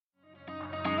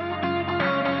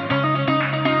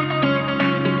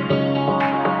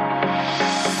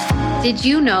Did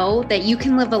you know that you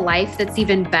can live a life that's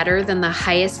even better than the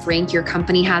highest rank your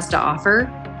company has to offer?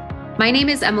 My name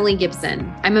is Emily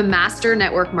Gibson. I'm a master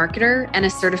network marketer and a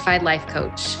certified life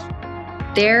coach.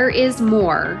 There is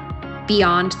more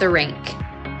beyond the rank.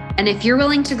 And if you're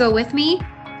willing to go with me,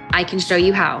 I can show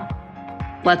you how.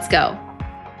 Let's go.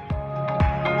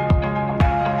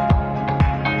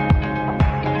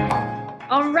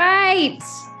 All right.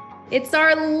 It's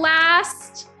our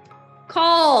last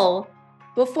call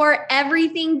before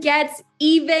everything gets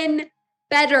even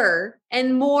better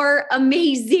and more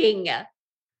amazing.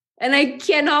 And I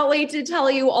cannot wait to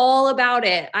tell you all about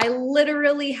it. I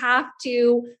literally have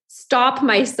to stop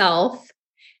myself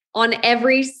on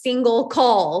every single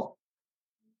call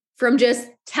from just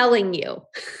telling you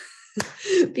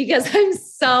because I'm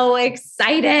so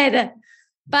excited.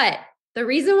 But the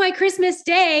reason why Christmas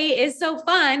Day is so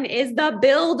fun is the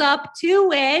build up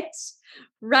to it.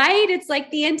 Right? It's like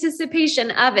the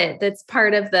anticipation of it. That's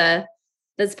part of the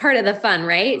fun,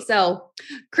 right? So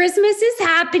Christmas is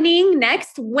happening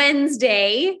next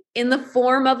Wednesday in the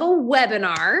form of a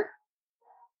webinar.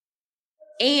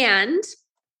 And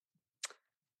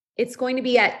it's going to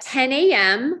be at 10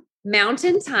 a.m.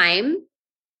 Mountain Time,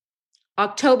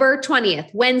 October 20th,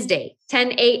 Wednesday,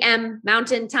 10 a.m.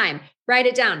 Mountain Time. Write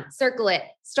it down, circle it,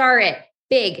 star it,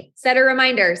 big, set a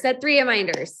reminder, set 3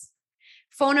 reminders.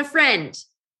 Phone a friend.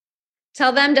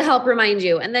 Tell them to help remind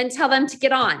you and then tell them to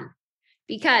get on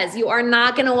because you are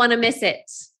not going to want to miss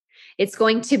it. It's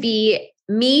going to be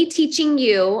me teaching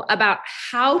you about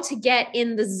how to get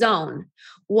in the zone,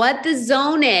 what the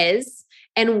zone is,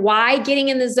 and why getting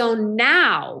in the zone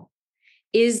now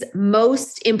is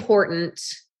most important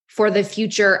for the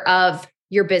future of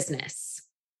your business.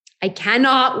 I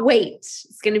cannot wait.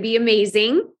 It's going to be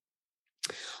amazing.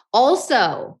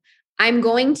 Also, I'm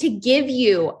going to give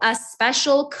you a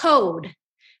special code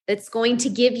that's going to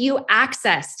give you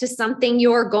access to something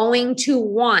you're going to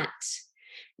want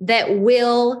that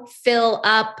will fill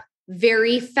up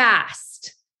very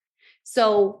fast.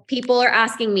 So people are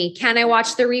asking me, can I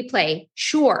watch the replay?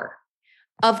 Sure,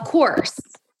 of course.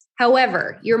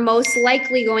 However, you're most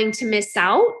likely going to miss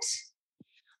out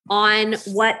on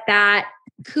what that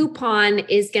coupon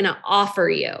is going to offer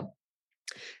you.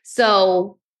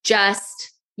 So just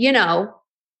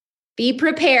be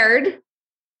prepared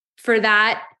for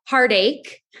that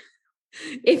heartache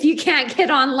if you can't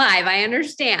get on live. I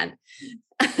understand.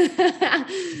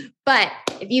 But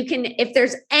if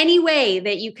there's any way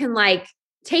that you can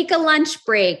take a lunch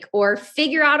break or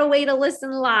figure out a way to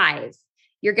listen live,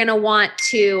 you're going to want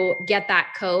to get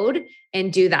that code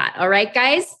and do that. All right,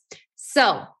 guys?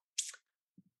 So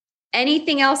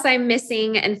anything else I'm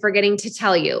missing and forgetting to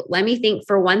tell you? Let me think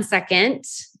for 1 second.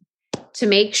 To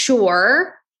make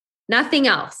sure nothing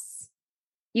else.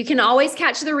 You can always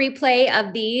catch the replay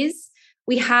of these.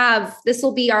 This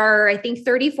will be our, I think,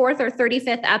 34th or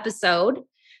 35th episode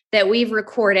that we've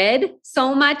recorded.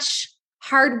 So much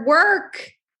hard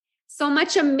work, so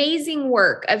much amazing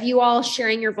work of you all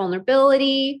sharing your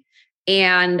vulnerability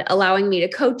and allowing me to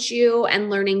coach you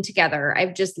and learning together.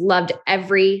 I've just loved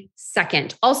every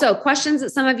second. Also, questions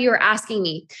that some of you are asking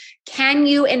me. Can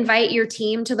you invite your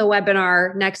team to the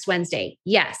webinar next Wednesday?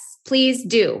 Yes, please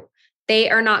do. They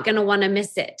are not going to want to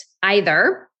miss it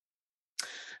either.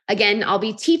 Again, I'll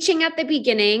be teaching at the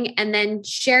beginning and then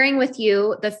sharing with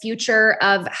you the future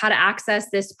of how to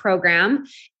access this program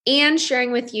and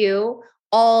sharing with you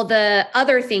all the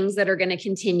other things that are going to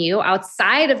continue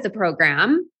outside of the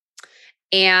program.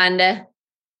 And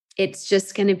it's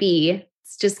just going to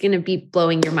be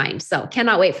blowing your mind. So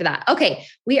cannot wait for that. Okay.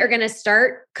 We are going to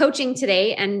start coaching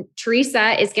today and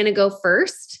Teresa is going to go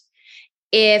first.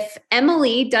 If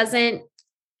Emily doesn't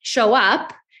show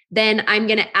up, then I'm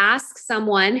going to ask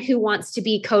someone who wants to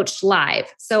be coached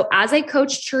live. So as I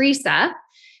coach Teresa,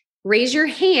 raise your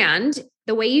hand.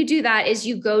 The way you do that is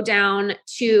you go down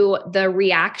to the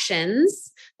reactions.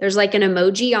 There's an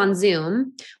emoji on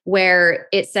Zoom where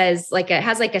it says it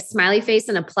has a smiley face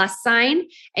and a plus sign,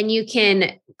 and you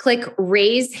can click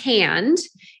raise hand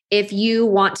if you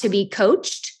want to be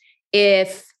coached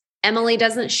if Emily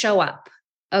doesn't show up.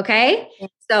 Okay.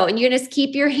 So, and you just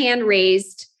keep your hand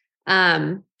raised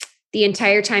the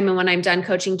entire time. And when I'm done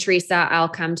coaching Teresa, I'll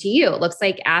come to you. It looks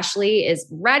like Ashley is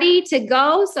ready to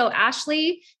go. So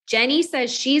Ashley, Jenny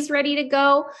says she's ready to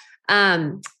go.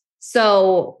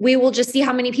 So we will just see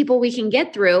how many people we can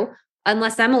get through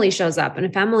unless Emily shows up. And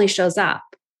if Emily shows up,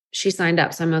 she signed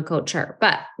up, so I'm going to coach her.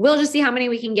 But we'll just see how many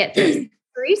we can get through.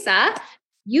 Teresa,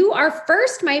 you are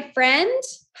first, my friend.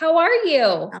 How are you?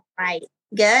 All right.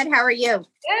 Good. How are you?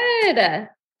 Good.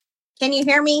 Can you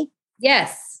hear me?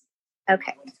 Yes.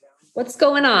 Okay. What's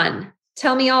going on?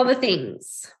 Tell me all the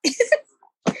things.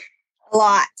 A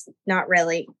lot. Not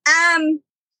really. I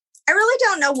really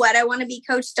don't know what I want to be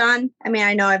coached on. I mean,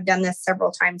 I know I've done this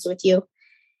several times with you.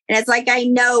 And it's like, I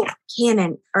know,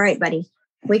 Cannon. All right, buddy.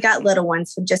 We got little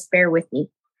ones, so just bear with me.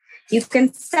 You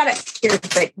can set up here,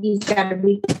 but you got to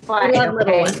be quiet. I love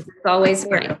little ones. It's always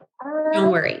fine.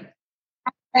 Don't worry.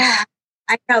 I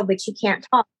know, but you can't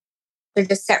talk. So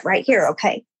just sit right here,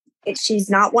 okay? She's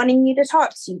not wanting you to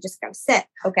talk, so you just got to sit,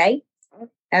 okay?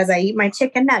 As I eat my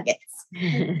chicken nuggets.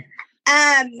 And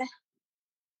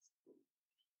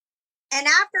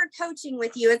after coaching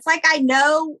with you, it's like I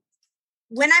know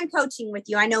when I'm coaching with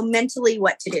you, I know mentally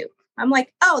what to do. I'm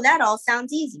like, oh, that all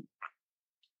sounds easy.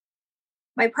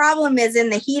 My problem is in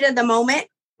the heat of the moment,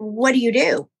 what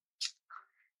do?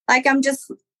 Like, I'm just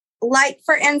like,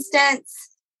 for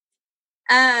instance,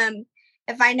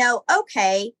 if I know,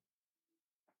 okay,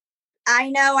 I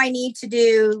know I need to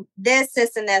do this,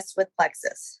 this, and this with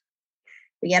Plexus.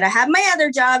 We got to have my other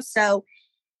job. So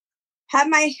I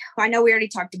know we already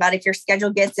talked about if your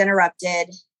schedule gets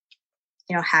interrupted,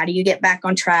 how do you get back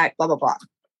on track, blah, blah, blah.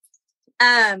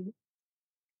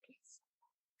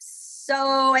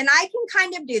 So, and I can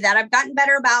kind of do that. I've gotten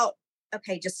better about,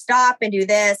 okay, just stop and do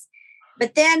this.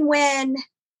 But then when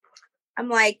I'm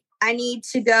like, I need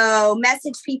to go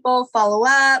message people, follow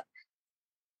up.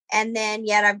 And then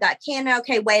yet I've got Canada.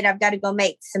 Okay, wait, I've got to go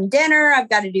make some dinner. I've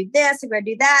got to do this. I've got to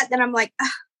do that. Then I'm like,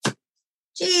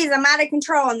 geez, I'm out of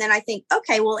control. And then I think,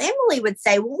 okay, well, Emily would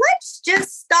say, well, let's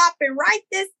just stop and write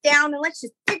this down and let's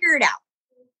just figure it out.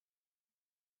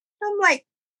 I'm like,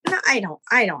 no,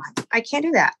 I can't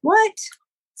do that. What?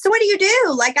 So what do you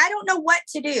do? Like, I don't know what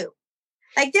to do.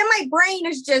 Like, then my brain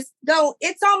is just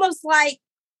it's almost like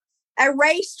a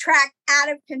racetrack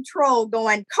out of control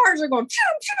going, cars are going,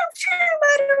 choo, choo, choo.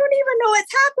 I don't even know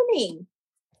what's happening.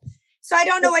 So I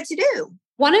don't know what to do.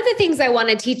 One of the things I want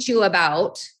to teach you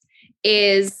about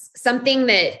is something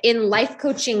that in life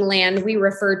coaching land, we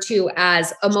refer to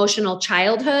as emotional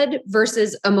childhood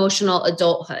versus emotional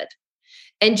adulthood.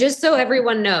 And just so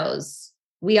everyone knows,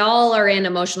 we all are in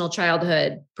emotional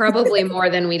childhood, probably more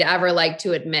than we'd ever like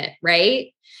to admit, right?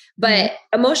 But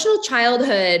emotional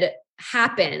childhood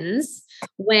happens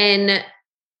when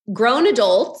grown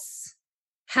adults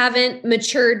haven't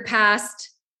matured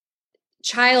past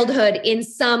childhood in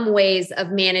some ways of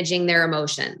managing their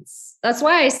emotions. That's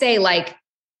why I say, like,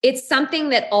 it's something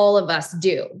that all of us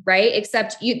do, right?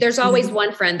 Except there's always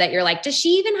one friend that you're like, does she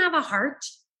even have a heart?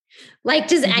 Like,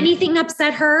 does anything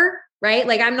upset her? Right?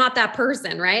 Like, I'm not that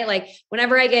person, right? Like,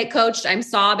 whenever I get coached, I'm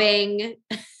sobbing.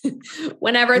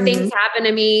 Whenever things happen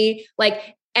to me,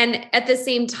 like, and at the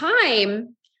same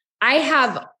time, I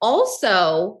have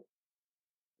also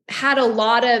had a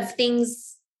lot of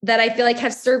things that I feel like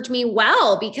have served me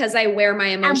well because I wear my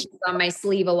emotions on my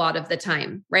sleeve a lot of the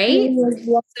time, right?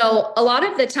 So a lot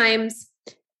of the times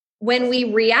when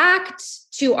we react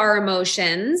to our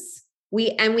emotions,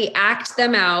 we act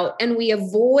them out and we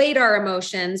avoid our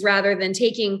emotions rather than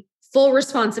taking full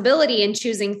responsibility and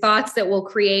choosing thoughts that will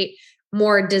create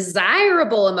more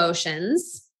desirable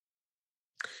emotions.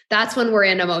 That's when we're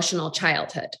in emotional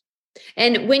childhood.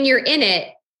 And when you're in it,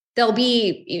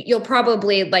 you'll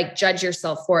probably like judge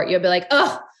yourself for it. You'll be like,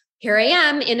 oh, here I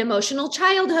am in emotional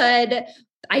childhood.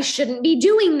 I shouldn't be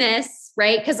doing this,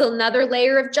 right? Because another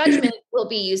layer of judgment will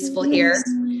be useful here.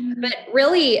 But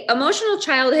really, emotional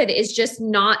childhood is just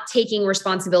not taking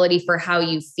responsibility for how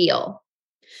you feel.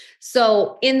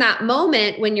 So in that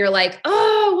moment when you're like,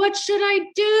 oh, what should I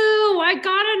do? I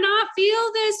gotta not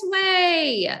feel this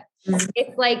way.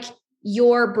 It's like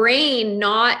your brain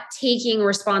not taking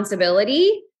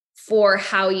responsibility for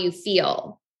how you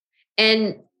feel.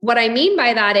 And what I mean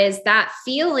by that is that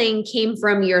feeling came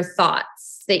from your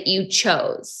thoughts that you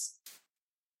chose,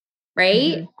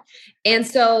 right? And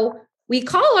so we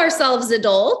call ourselves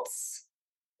adults,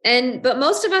 but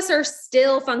most of us are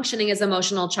still functioning as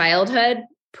emotional childhood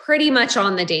pretty much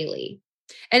on the daily.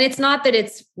 And it's not that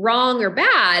it's wrong or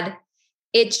bad.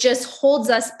 It just holds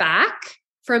us back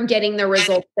from getting the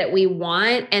results that we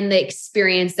want and the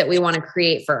experience that we want to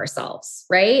create for ourselves.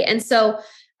 Right. And so,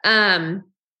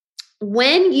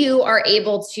 when you are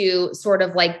able to sort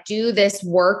of like do this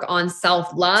work on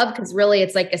self-love, because really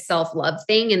it's like a self-love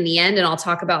thing in the end, and I'll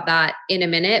talk about that in a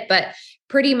minute, but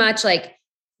pretty much like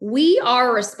we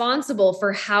are responsible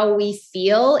for how we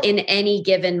feel in any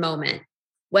given moment,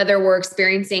 whether we're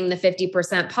experiencing the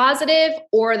 50% positive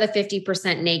or the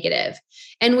 50% negative.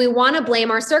 And we want to blame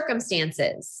our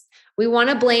circumstances. We want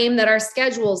to blame that our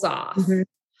schedule's off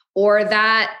or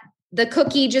that the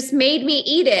cookie just made me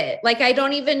eat it. Like, I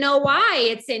don't even know why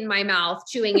it's in my mouth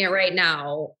chewing it right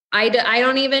now. I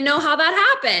don't even know how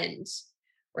that happened.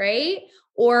 Right.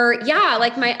 Or yeah,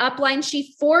 like my upline,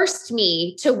 she forced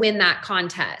me to win that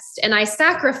contest and I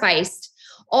sacrificed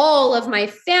all of my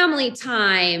family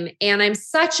time and I'm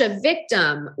such a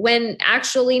victim, when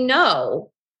actually,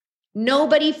 no,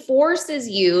 nobody forces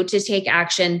you to take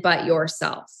action but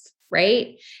yourself.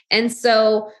 Right. And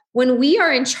so when we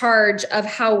are in charge of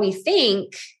how we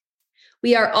think,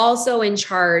 we are also in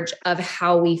charge of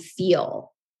how we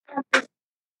feel.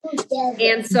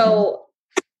 And so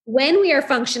when we are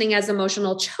functioning as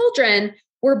emotional children,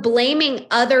 we're blaming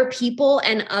other people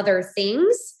and other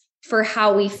things for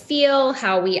how we feel,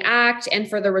 how we act, and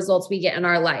for the results we get in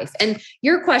our life. And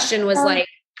your question was like,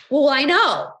 well, I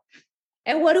know.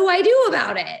 And what do I do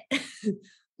about it?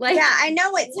 Like, yeah, I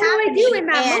know it's what happening. do I do in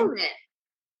that moment?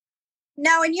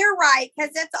 No, and you're right,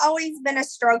 because it's always been a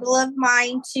struggle of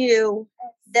mine too,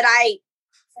 that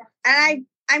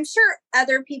I'm sure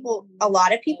other people, a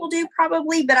lot of people do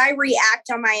probably, but I react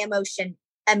on my emotion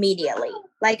immediately.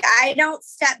 Like I don't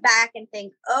step back and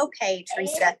think, okay,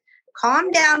 Teresa, calm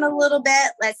down a little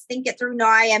bit. Let's think it through. No,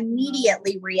 I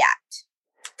immediately react.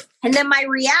 And then my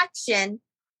reaction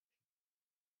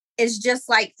is just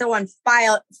like throwing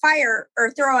fire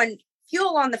or throwing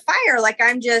fuel on the fire. Like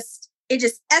it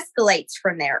just escalates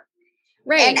from there.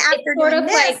 Right. And after doing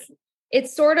this,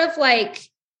 it's sort of like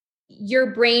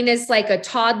your brain is like a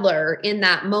toddler in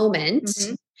that moment,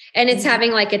 and it's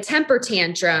having like a temper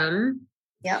tantrum.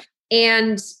 Yeah.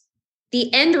 And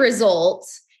the end result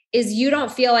is you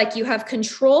don't feel like you have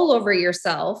control over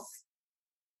yourself.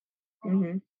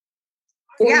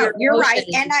 Yeah, you're right.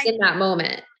 And in that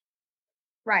moment.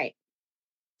 Right.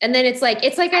 And then it's like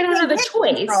I don't have a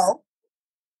choice. Control.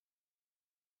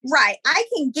 Right. I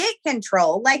can get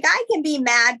control. Like I can be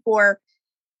mad for,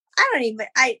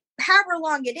 however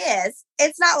long it is.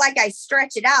 It's not like I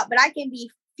stretch it out, but I can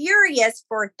be furious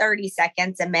for 30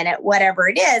 seconds, a minute, whatever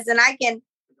it is. And I can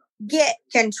get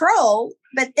control,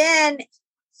 but then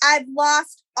I've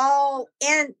lost all,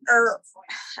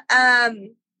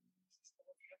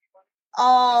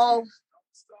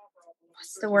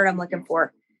 what's the word I'm looking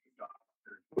for?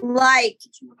 Like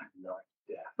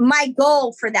my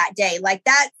goal for that day, like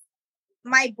that,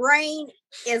 my brain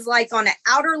is like on an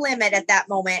outer limit at that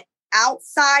moment,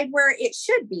 outside where it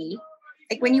should be.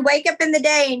 Like when you wake up in the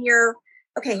day and you're,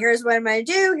 okay, here's what I'm going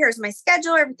to do. Here's my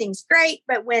schedule. Everything's great.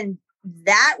 But when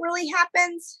that really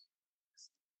happens,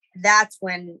 that's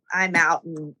when I'm out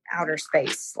in outer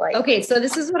space. Like, okay, so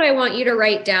this is what I want you to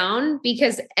write down,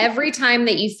 because every time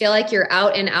that you feel like you're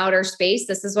out in outer space,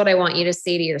 this is what I want you to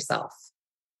say to yourself.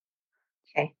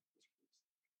 Okay.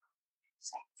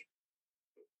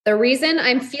 The reason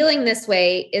I'm feeling this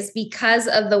way is because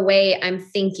of the way I'm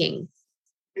thinking.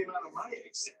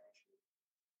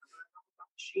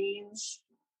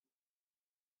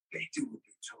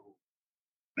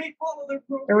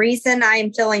 The reason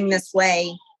I'm feeling this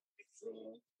way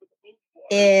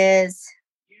is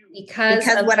because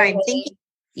of what I'm thinking.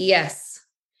 Yes,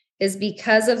 is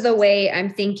because of the way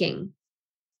I'm thinking.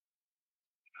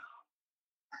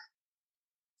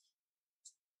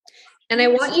 And I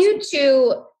want you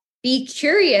to be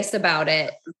curious about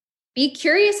it. Be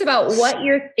curious about what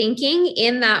you're thinking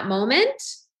in that moment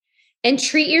and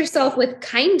treat yourself with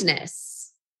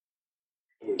kindness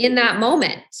in that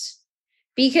moment,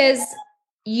 because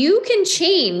you can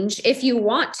change if you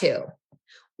want to,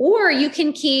 or you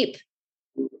can keep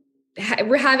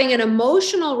having an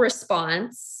emotional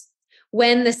response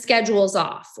when the schedule's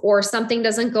off or something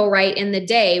doesn't go right in the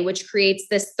day, which creates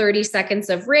this 30 seconds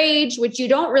of rage, which you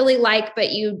don't really like,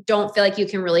 but you don't feel like you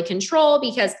can really control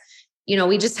because,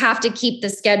 we just have to keep the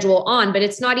schedule on, but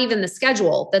it's not even the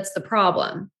schedule that's the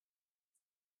problem.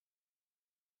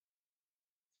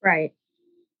 Right.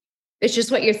 It's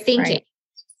just what you're thinking. Right.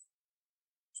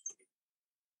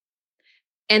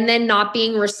 And then not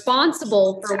being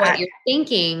responsible for what you're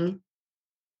thinking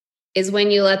is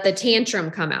when you let the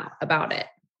tantrum come out about it.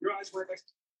 Your eyes were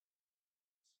next.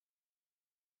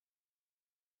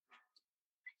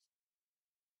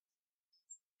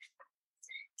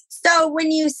 So when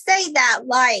you say that,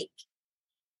 like,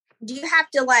 do you have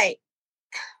to like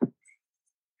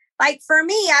for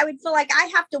me, I would feel like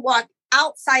I have to walk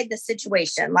outside the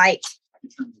situation. Like,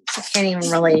 I can't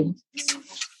even really,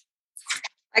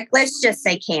 like, let's just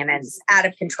say Cannon's out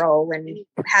of control and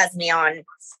has me on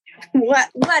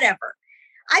whatever.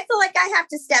 I feel like I have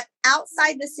to step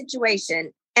outside the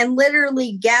situation and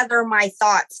literally gather my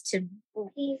thoughts to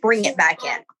bring it back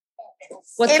in.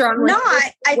 What's wrong with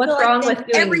not, I feel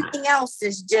like everything else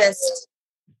is just.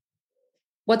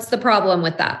 What's the problem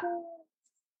with that?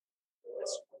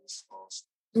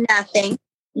 Nothing.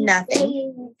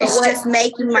 Nothing. It's just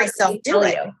making myself do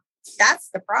it. That's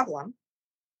the problem.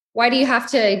 Why do you have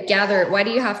to gather? Why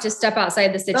do you have to step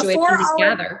outside the situation to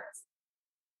gather?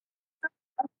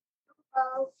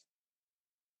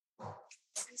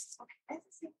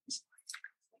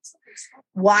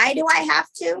 Why do I have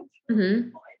to? Mm-hmm.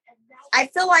 I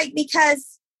feel like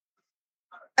because,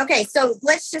 okay, so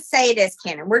let's just say it is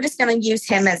Cannon. We're just going to use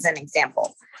him as an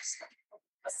example.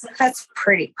 That's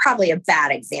probably a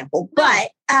bad example,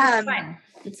 but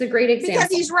it's a great example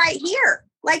because he's right here.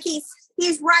 Like he's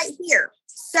right here.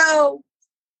 So,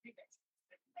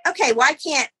 okay, well, I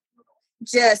can't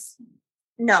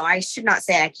no, I should not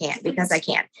say I can't because I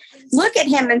can't look at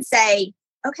him and say,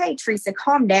 okay, Teresa,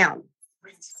 calm down.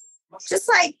 Just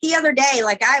like the other day,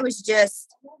 like I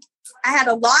had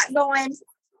a lot going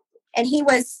and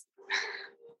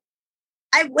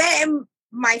I went and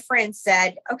my friend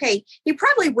said, okay, he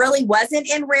probably really wasn't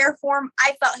in rare form.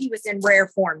 I felt he was in rare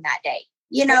form that day.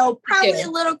 You know, probably a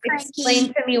little cranky.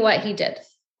 Explain to me what he did.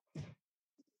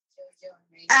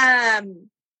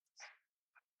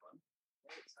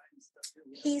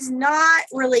 He's not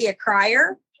really a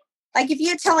crier. Like if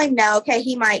you tell him no, okay,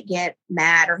 he might get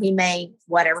mad or he may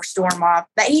storm off,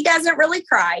 but he doesn't really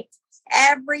cry.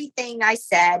 Everything I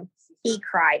said, he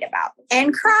cried about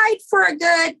and cried for a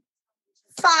good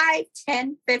 5,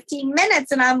 10, 15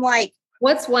 minutes. And I'm like,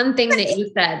 what's one thing that you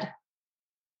said?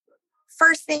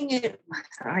 First thing,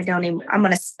 I'm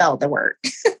going to spell the word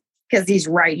because he's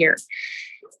right here.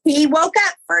 He woke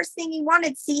up, first thing he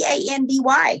wanted, Candy.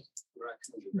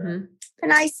 Mm-hmm.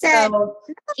 And I said, so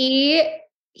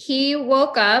he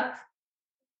woke up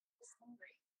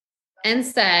and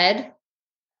said,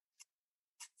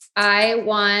 I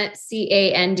want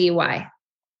Candy.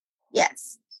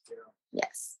 Yes.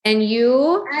 And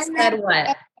you said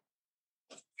what?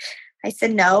 I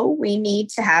said, no, we need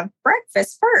to have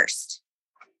breakfast first.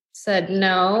 Said,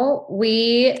 no,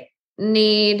 we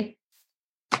need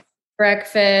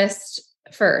breakfast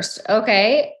first.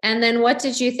 Okay. And then what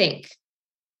did you think?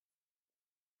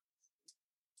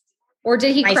 Or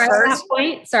did he cry at that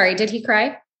point? Sorry, did he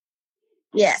cry?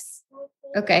 Yes.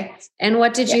 Okay. And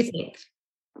what did you think?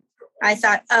 I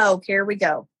thought, oh, here we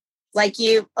go. Like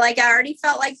I already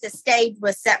felt like the stage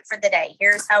was set for the day.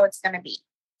 Here's how it's going to be.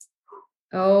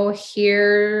 Oh,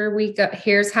 here we go.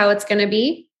 Here's how it's going to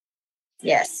be.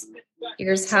 Yes.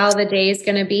 Here's how the day is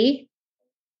going to be.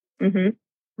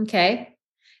 Mm-hmm. Okay.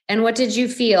 And what did you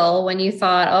feel when you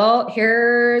thought, oh,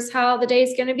 here's how the day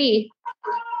is going to be?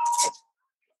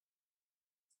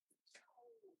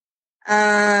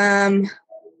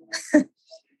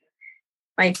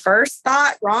 My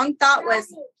wrong thought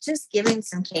was just give him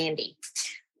some candy.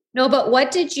 No, but what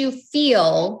did you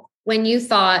feel when you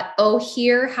thought, oh,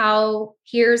 here's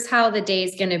how the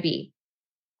day's going to be?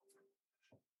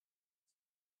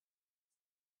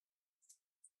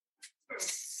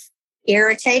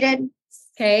 Irritated.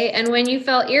 Okay. And when you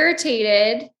felt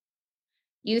irritated,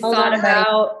 you thought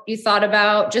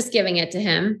about just giving it to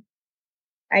him.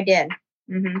 I did.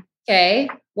 Mm-hmm. Okay.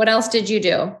 What else did you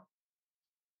do?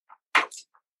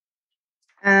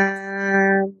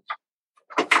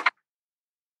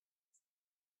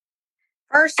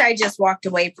 First, I just walked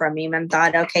away from him and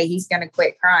thought, okay, he's going to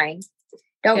quit crying.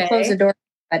 Don't close the door,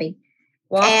 buddy.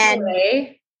 Walk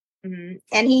away.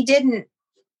 And he didn't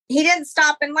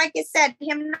stop. And like I said,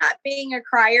 him not being a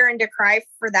crier and to cry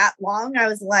for that long, I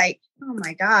was like, oh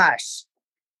my gosh.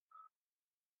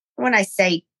 When I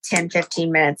say 10,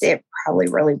 15 minutes, it probably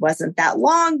really wasn't that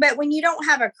long. But when you don't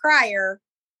have a crier,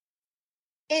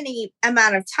 any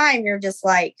amount of time, you're just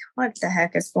like, what the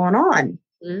heck is going on?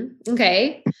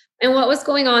 Okay. And what was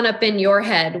going on up in your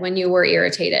head when you were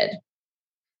irritated?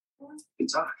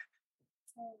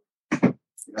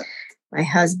 My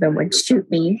husband would shoot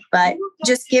me, but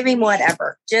just give him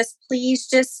whatever. Just please,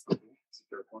 just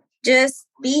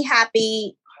be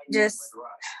happy. Just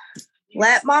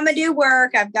let mama do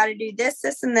work. I've got to do this,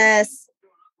 and this.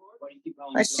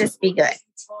 Let's just be good.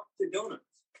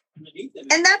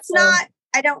 And that's not,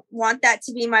 I don't want that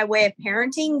to be my way of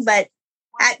parenting, but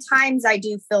at times I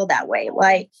do feel that way.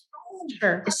 Like,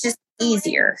 sure, it's just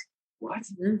easier.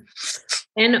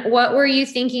 And what were you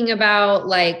thinking about,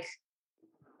 like,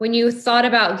 when you thought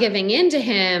about giving in to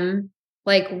him,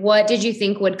 like, what did you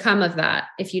think would come of that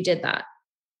if you did that?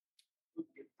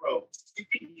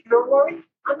 Don't worry,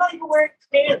 I'm not even wearing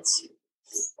pants.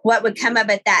 What would come of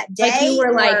it that day? Like you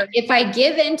were like, if I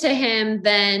give in to him,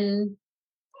 then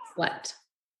what?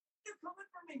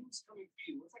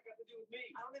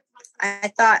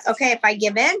 I thought, okay, if I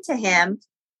give in to him,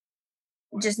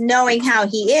 just knowing how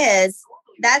he is,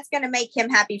 that's going to make him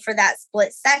happy for that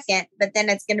split second. But then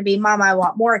it's going to be, Mom, I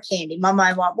want more candy. Mom,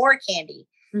 I want more candy.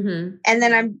 Mm-hmm. And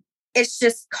then it's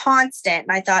just constant.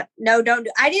 And I thought, no,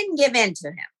 I didn't give in to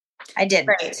him. I didn't.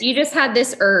 Right. You just had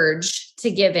this urge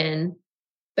to give in,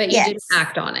 but you didn't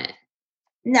act on it.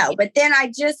 No, but then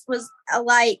I just was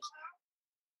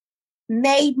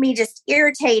made me just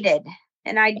irritated.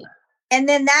 And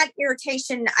then that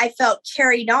irritation I felt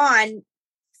carried on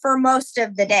for most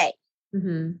of the day.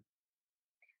 Mm-hmm.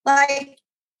 Like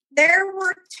there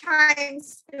were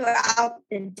times throughout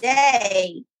the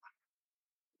day,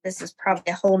 this is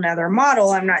probably a whole nother model,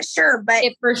 I'm not sure, but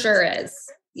it for sure is.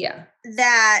 Yeah.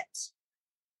 That,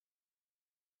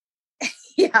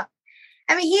 yeah.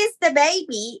 I mean, he's the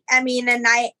baby. I mean,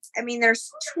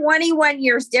 there's 21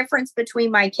 years difference between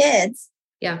my kids.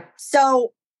 Yeah.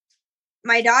 So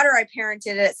my daughter, I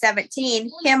parented at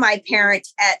 17, him, I parent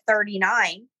at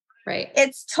 39. Right.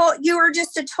 You were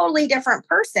just a totally different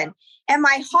person. And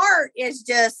my heart is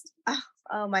just,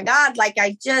 oh my God. Like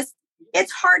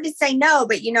it's hard to say no,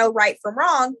 but right from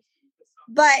wrong.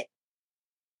 But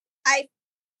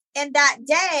and that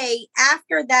day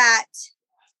after that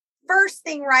first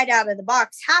thing right out of the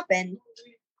box happened,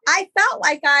 I felt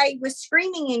like I was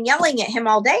screaming and yelling at him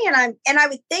all day. And I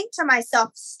would think to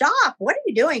myself, stop, what are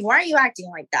you doing? Why are you acting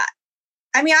like that?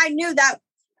 I mean, I knew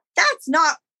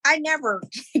I never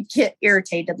get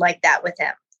irritated like that with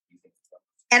him.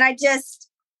 And I guess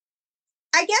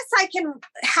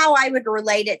how I would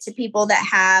relate it to people that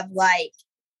have like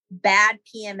bad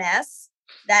PMS,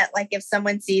 that like if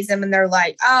someone sees them and they're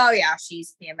like, oh yeah,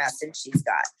 she's PMS and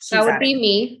that would be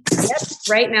me. Yep.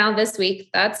 Right now, this week,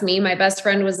 that's me. My best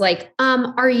friend was like,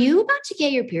 are you about to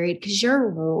get your period? Because you're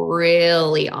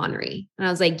really ornery. And I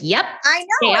was like, yep. I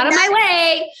know. Stay out of my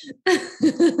way.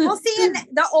 Well, see, and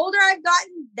the older I've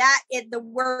gotten, the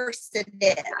worse it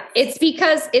is. It's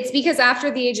because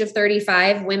after the age of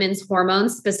 35, women's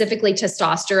hormones, specifically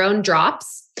testosterone,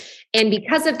 drops. And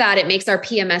because of that, it makes our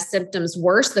PMS symptoms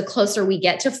worse the closer we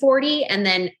get to 40. And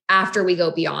then after we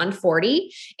go beyond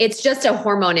 40, it's just a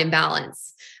hormone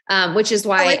imbalance, which is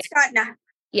why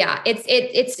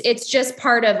it's just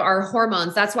part of our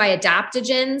hormones. That's why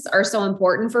adaptogens are so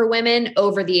important for women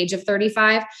over the age of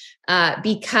 35,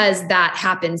 because that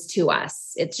happens to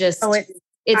us. It's just,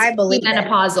 I believe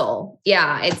menopausal.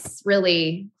 Yeah. It's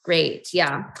really great.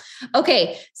 Yeah.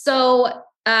 Okay. So,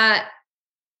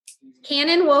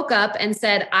 Cannon woke up and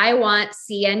said, I want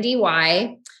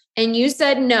CNDY. And you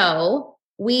said, no,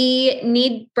 we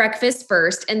need breakfast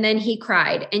first. And then he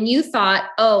cried. And you thought,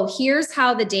 oh, here's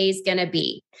how the day's going to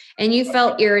be. And you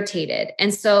felt irritated.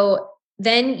 And so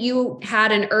then you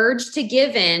had an urge to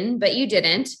give in, but you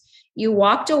didn't. You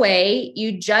walked away.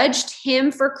 You judged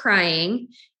him for crying.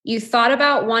 You thought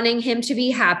about wanting him to be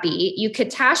happy. You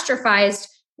catastrophized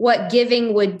what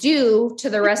giving would do to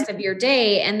the rest of your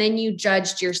day. And then you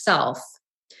judged yourself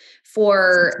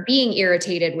for being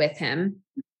irritated with him.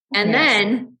 And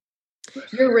then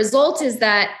your result is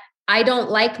that I don't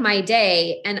like my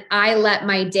day and I let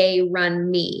my day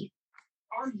run me.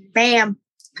 Bam.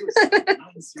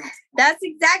 That's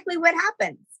exactly what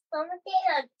happens.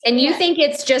 And you think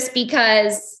it's just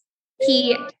because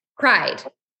he cried?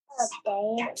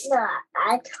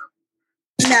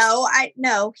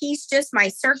 No, he's just my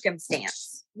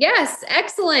circumstance. Yes.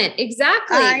 Excellent.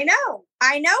 Exactly. I know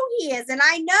he is. And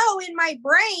I know in my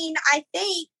brain, I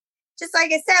think, just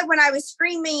like I said, when I was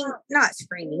not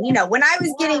screaming, when I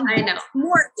was getting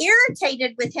more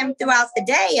irritated with him throughout the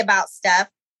day about stuff.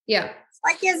 Yeah.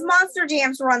 Like his Monster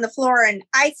Jams were on the floor and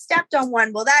I stepped on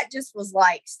one. Well, that just was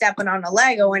like stepping on a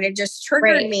Lego and it just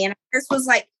triggered me. And I just was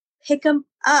like, pick him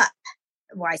up.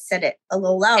 Well, I said it a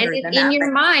little louder than that. In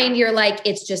your mind, you're like,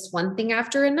 it's just one thing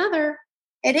after another.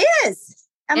 It is.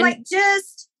 I'm like,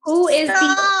 just who is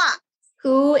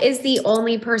the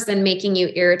only person making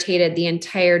you irritated the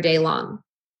entire day long?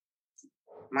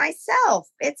 Myself.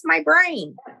 It's my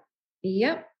brain.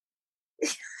 Yep.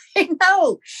 I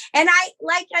know. And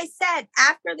like I said,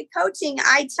 after the coaching,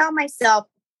 I tell myself,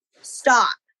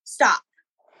 stop.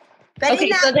 But okay, in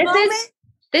that moment,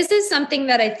 this is something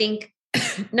that I think,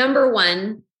 number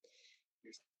one,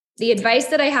 the advice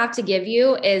that I have to give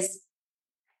you is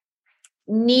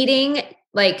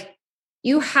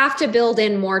you have to build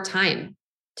in more time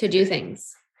to do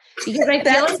things.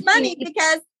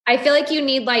 Because I feel like you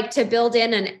need to build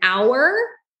in an hour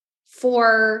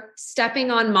for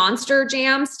stepping on Monster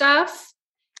Jam stuff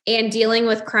and dealing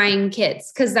with crying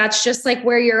kids. Cause that's just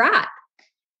where you're at.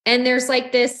 And there's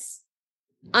this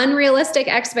unrealistic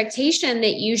expectation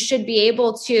that you should be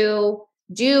able to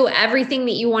do everything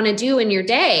that you want to do in your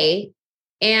day.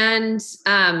 And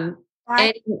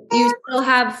you still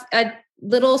have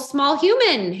little small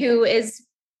human who is,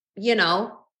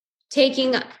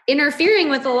 interfering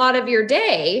with a lot of your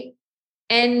day.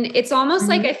 And it's almost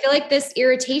like, I feel like this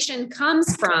irritation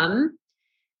comes from,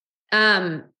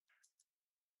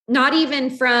 not even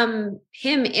from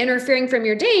him interfering from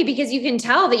your day, because you can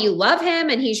tell that you love him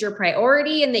and he's your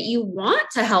priority and that you want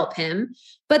to help him.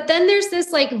 But then there's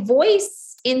this like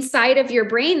voice inside of your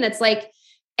brain that's like,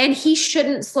 and he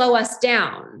shouldn't slow us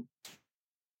down.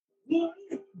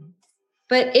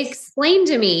 But explain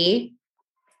to me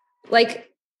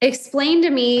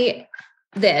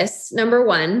this. Number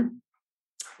one,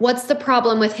 what's the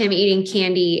problem with him eating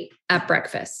candy at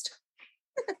breakfast?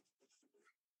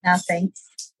 Nothing.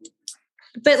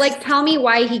 But like, tell me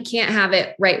why he can't have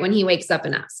it right when he wakes up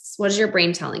and asks. What is your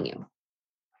brain telling you?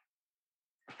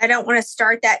 I don't want to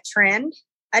start that trend.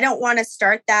 I don't want to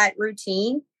start that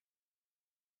routine.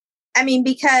 I mean,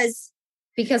 because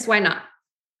why not?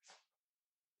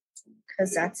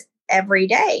 Because that's every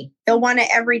day. He'll want it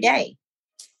every day.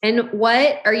 And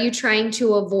what are you trying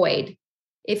to avoid?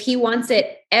 If he wants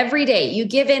it every day, you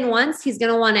give in once, he's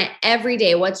going to want it every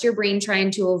day. What's your brain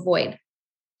trying to avoid?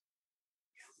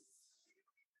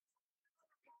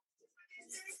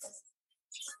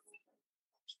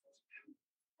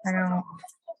 I don't know.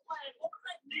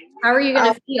 How are you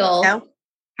going to feel? No.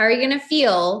 How are you going to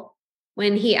feel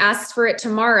when he asks for it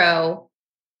tomorrow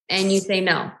and you say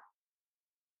no?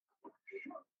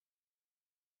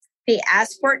 If he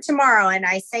asks for it tomorrow and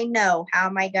I say no, how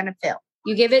am I going to feel?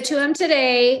 You give it to him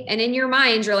today, and in your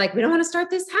mind, you're like, we don't want to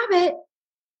start this habit.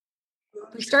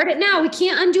 We start it now. We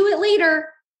can't undo it later.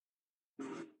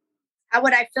 How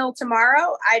would I feel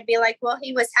tomorrow? I'd be like, well,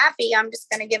 he was happy. I'm just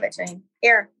going to give it to him.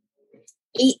 Here,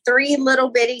 eat 3 little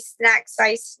bitty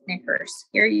snack-sized Snickers.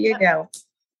 Here you go.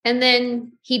 And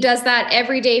then he does that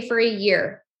every day for a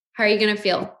year. How are you going to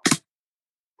feel?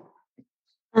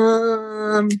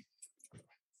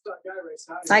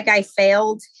 Like I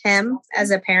failed him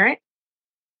as a parent.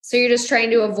 So you're just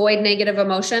trying to avoid negative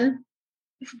emotion?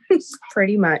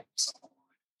 Pretty much.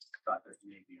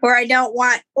 Or I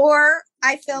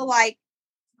feel like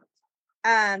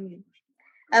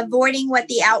avoiding what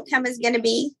the outcome is going to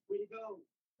be,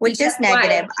 which is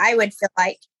negative. I would feel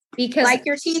like, because like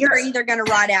your teeth are either going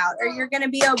to rot out or you're going to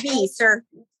be obese, or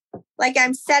like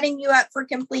I'm setting you up for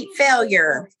complete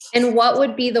failure. And what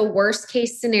would be the worst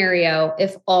case scenario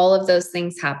if all of those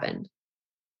things happened?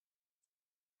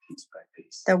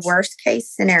 The worst case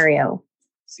scenario.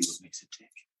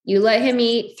 You let him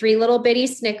eat 3 little bitty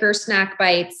Snickers snack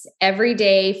bites every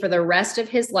day for the rest of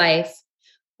his life.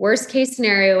 Worst case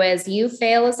scenario is you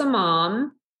fail as a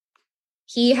mom.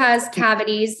 He has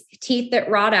cavities, teeth that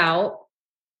rot out.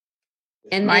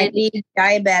 And might be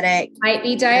diabetic.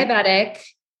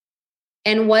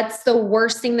 And what's the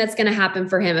worst thing that's going to happen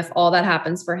for him if all that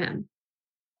happens for him?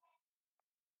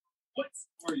 What's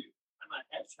for you? I'm a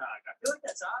hedgehog. I feel like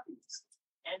that's obvious.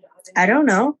 I don't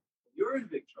know.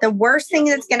 The worst thing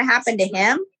that's going to happen to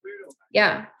him?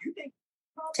 Yeah.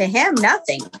 To him,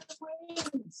 nothing.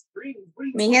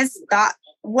 I mean, his thought,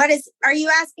 are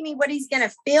you asking me what he's going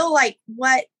to feel like?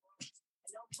 What?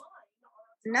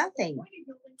 Nothing.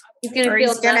 He's going to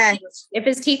feel nothing. If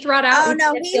his teeth rot out, oh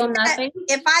no, he's going to feel nothing.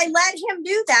 If I let him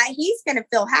do that, he's going to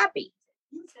feel happy.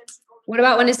 What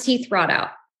about when his teeth rot out?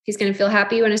 He's going to feel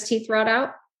happy when his teeth rot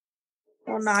out?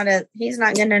 Well, he's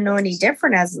not going to know any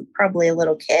different as probably a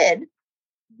little kid.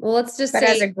 Well, let's just say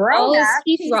as a grown up,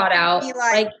 his teeth rot out.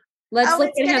 Like, let's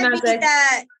look at him as a...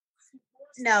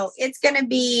 No, it's going to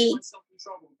be...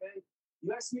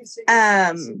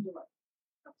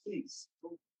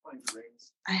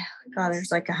 God,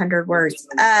 there's like 100 words.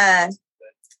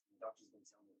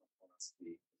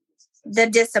 The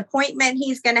disappointment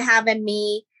he's going to have in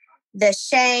me, the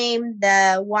shame,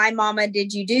 the why, mama,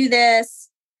 did you do this?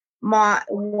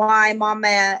 Why,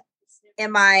 mama,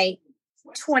 am I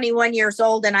 21 years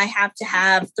old and I have to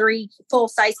have 3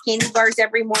 full-size candy bars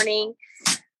every morning?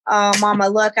 Mama,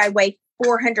 look, I weigh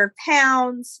 400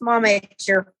 pounds. Mama, it's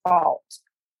your fault.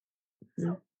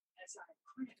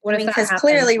 What if because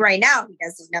clearly right now he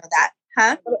doesn't know that.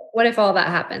 Huh? What if all that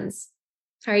happens?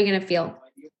 How are you going to feel?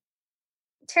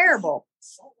 Terrible.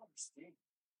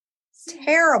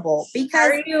 Terrible.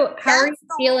 Because how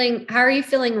are you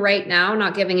feeling right now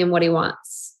not giving him what he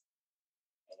wants?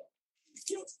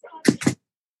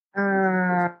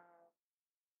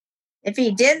 If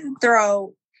he didn't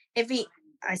throw a fit.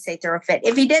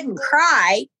 If he didn't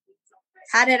cry,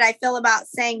 how did I feel about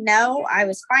saying no? I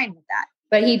was fine with that.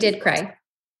 But he did cry.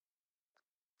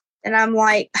 And I'm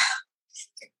like,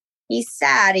 he's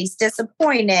sad. He's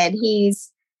disappointed.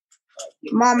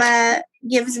 Mama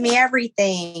gives me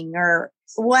everything or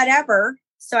whatever.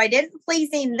 So I didn't please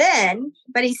him then,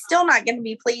 but he's still not going to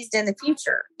be pleased in the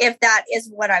future if that is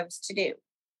what I was to do.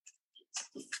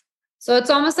 So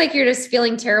it's almost like you're just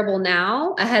feeling terrible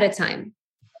now ahead of time.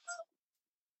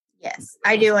 Yes,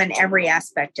 I do in every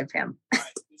aspect of him.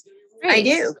 Right. I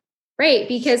do. Right.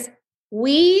 Because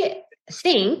we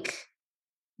think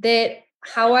that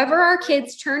however our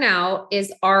kids turn out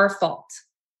is our fault.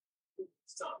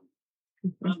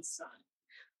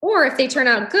 Or if they turn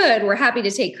out good, we're happy to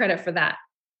take credit for that.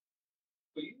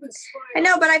 I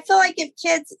know, but I feel like if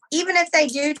kids, even if they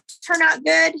do turn out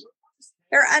good,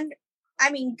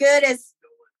 good is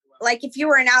like if you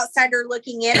were an outsider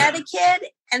looking in at a kid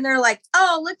and they're like,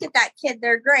 oh, look at that kid,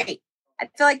 they're great. I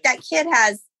feel like that kid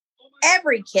has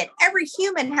every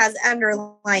human has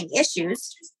underlying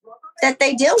issues that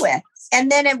they deal with.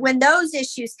 And then when those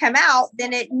issues come out,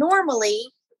 then it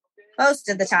normally, most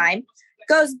of the time,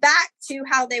 goes back to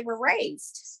how they were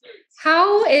raised.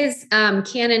 How is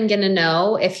Cannon going to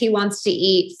know if he wants to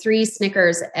eat 3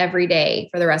 Snickers every day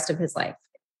for the rest of his life?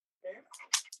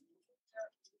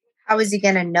 How is he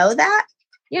going to know that?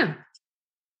 Yeah.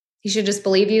 He should just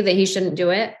believe you that he shouldn't do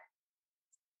it.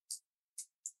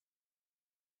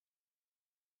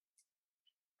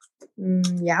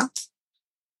 Yeah.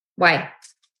 Why?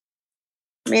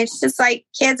 I mean, it's just like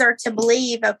kids are to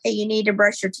believe, okay, you need to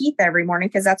brush your teeth every morning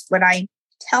because that's what I'm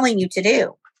telling you to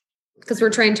do. Because we're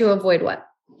trying to avoid what?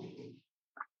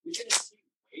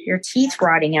 Your teeth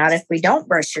rotting out if we don't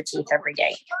brush your teeth every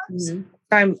day. Mm-hmm.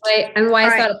 And why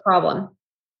is that a problem?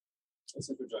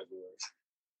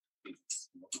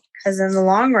 Because in the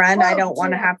long run, I don't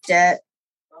want to have to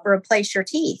replace your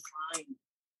teeth.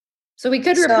 So we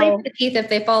could replace the teeth if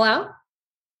they fall out?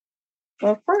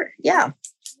 Well, of course, yeah.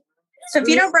 So if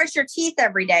you don't brush your teeth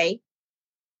every day,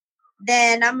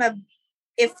 then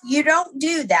if you don't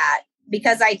do that,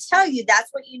 because I tell you that's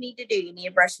what you need to do. You need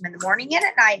to brush them in the morning and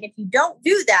at night. And if you don't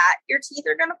do that, your teeth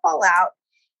are going to fall out.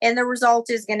 And the result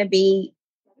is going to be,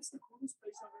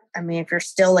 if you're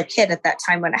still a kid at that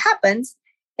time when it happens,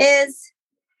 is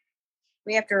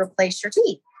we have to replace your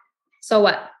teeth. So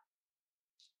what?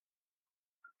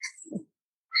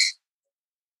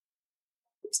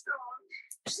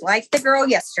 Just like the girl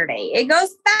yesterday. It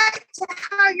goes back to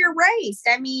how you're raised.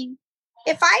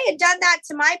 If I had done that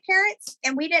to my parents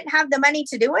and we didn't have the money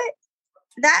to do it,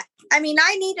 I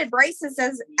needed braces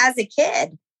as a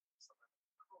kid.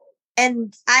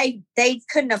 And they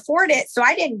couldn't afford it. So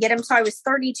I didn't get them until I was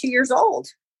 32 years old.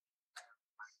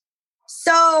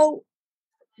 So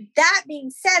that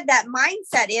being said, that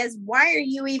mindset is, why are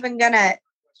you even gonna,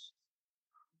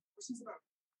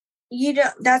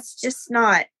 that's just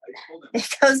not, it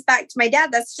goes back to my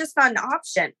dad. That's just not an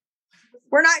option.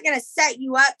 We're not going to set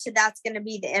you up to that's going to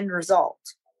be the end result.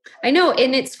 I know.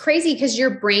 And it's crazy because your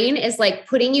brain is like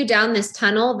putting you down this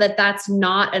tunnel that's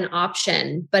not an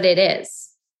option, but it is.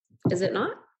 Is it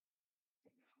not?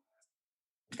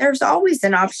 There's always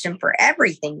an option for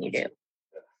everything you do.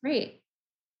 Right.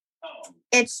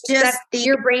 It's just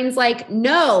your brain's like,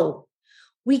 no,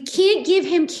 we can't give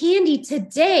him candy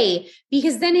today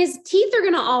because then his teeth are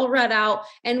going to all rot out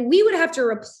and we would have to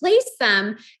replace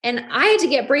them. And I had to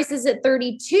get braces at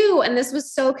 32 and this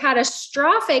was so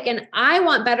catastrophic. And I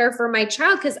want better for my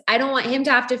child because I don't want him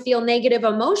to have to feel negative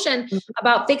emotion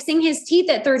about fixing his teeth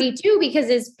at 32 because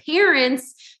his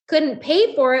parents couldn't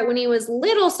pay for it when he was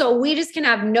little. So we just can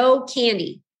have no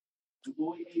candy.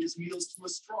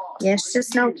 Yes,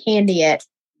 just no candy at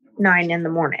 9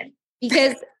 a.m.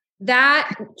 Because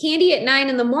that candy at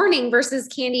 9 a.m. versus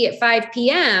candy at 5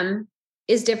 p.m.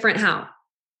 is different. How?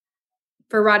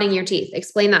 For rotting your teeth.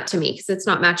 Explain that to me because it's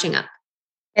not matching up.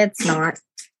 It's not.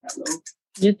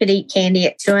 You could eat candy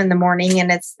at 2 a.m.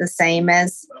 and it's the same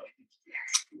as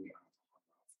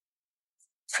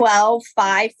 12,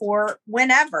 5, 4,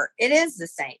 whenever. It is the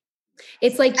same.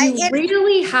 It's like you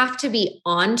really have to be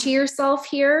on to yourself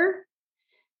here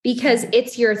because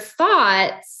it's your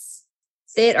thoughts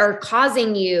that are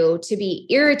causing you to be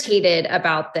irritated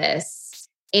about this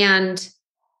and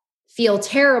feel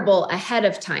terrible ahead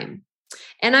of time.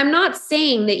 And I'm not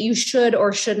saying that you should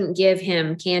or shouldn't give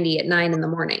him candy at 9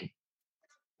 a.m.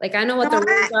 Like I know what the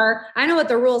rules are. I know what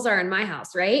the rules are in my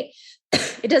house, right?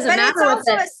 It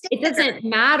doesn't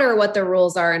matter what the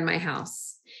rules are in my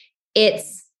house.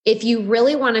 It's if you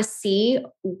really want to see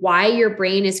why your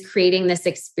brain is creating this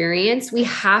experience, we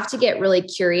have to get really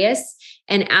curious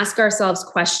and ask ourselves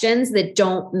questions that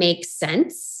don't make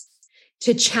sense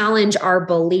to challenge our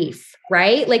belief,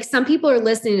 right? Like some people are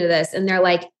listening to this and they're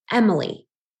like, Emily,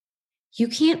 you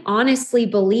can't honestly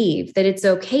believe that it's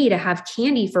okay to have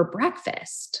candy for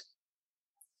breakfast.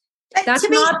 That's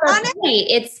not the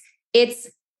point. It's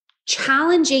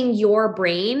challenging your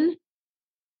brain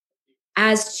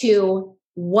as to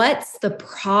what's the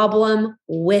problem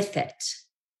with it.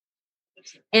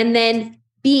 And then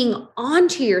being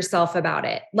onto yourself about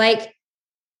it. Like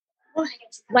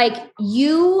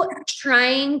you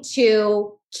trying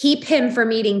to keep him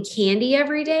from eating candy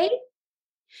every day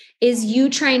is you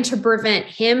trying to prevent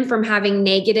him from having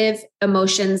negative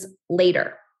emotions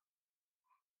later.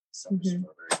 Mhm.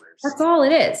 That's all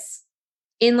it is.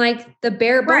 In like the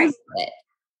bare bones of it.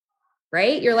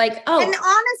 Right? You're like, oh. And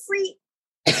honestly,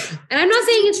 and I'm not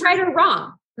saying it's right or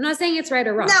wrong. I'm not saying it's right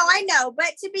or wrong. No, I know.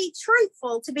 But to be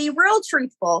truthful, to be real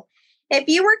truthful, if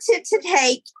you were to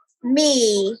take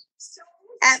me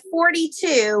at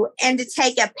 42 and to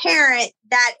take a parent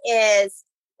that is,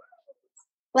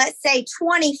 let's say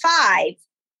 25,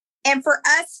 and for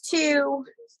us to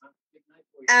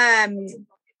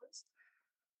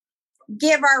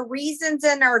give our reasons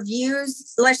and our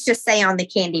views, let's just say on the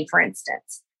candy, for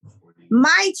instance,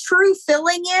 my true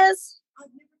feeling is,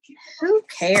 who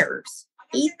cares?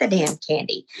 Eat the damn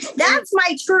candy. That's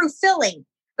my true feeling.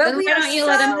 But then why don't you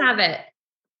let him have it?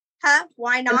 Huh?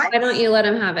 Why not? Why don't you let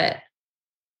him have it?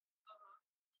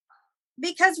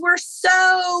 Because we're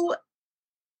so,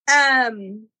 I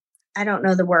don't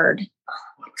know the word.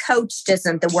 Coached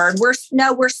isn't the word. We're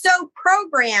so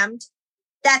programmed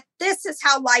that this is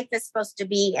how life is supposed to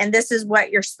be, and this is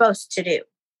what you're supposed to do.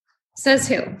 Says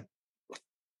who?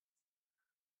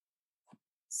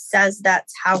 Says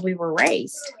that's how we were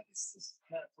raised.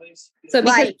 So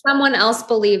because someone else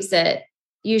believes it,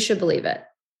 you should believe it.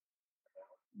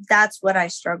 That's what I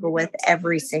struggle with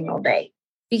every single day.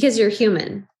 Because you're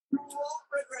human.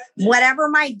 Whatever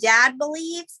my dad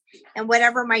believes and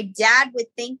whatever my dad would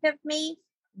think of me,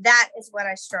 that is what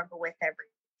I struggle with every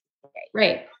day.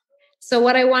 Right. So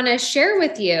what I want to share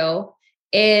with you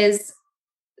is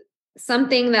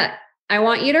something that I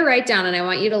want you to write down, and I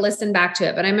want you to listen back to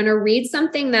it. But I'm going to read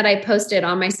something that I posted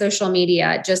on my social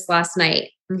media just last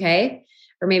night. Okay.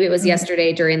 Or maybe it was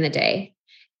yesterday during the day.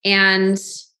 And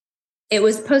it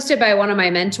was posted by one of my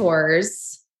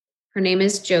mentors. Her name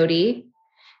is Jody.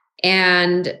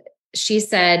 And she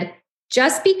said,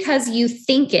 just because you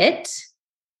think it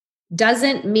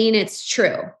doesn't mean it's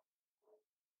true.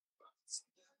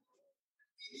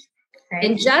 Okay.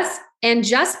 And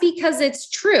just because it's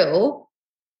true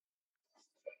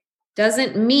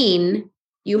doesn't mean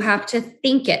you have to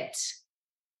think it.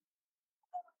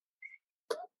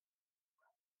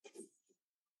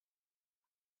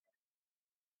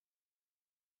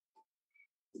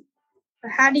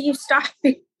 How do you stop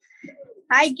it?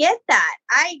 I get that.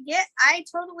 I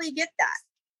totally get that.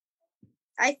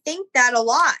 I think that a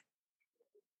lot.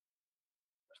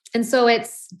 And so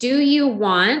it's, do you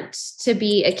want to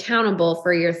be accountable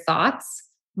for your thoughts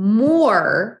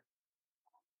more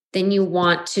than you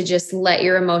want to just let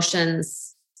your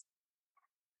emotions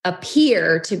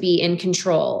appear to be in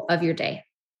control of your day?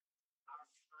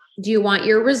 Do you want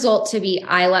your result to be,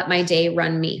 I let my day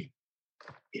run me?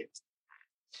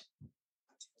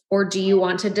 Or do you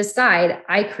want to decide,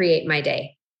 I create my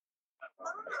day?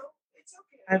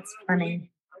 That's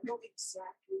funny.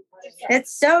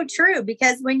 It's so true,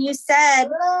 because when you said,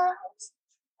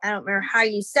 I don't remember how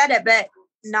you said it, but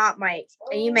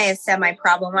you may have said my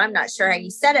problem. I'm not sure how you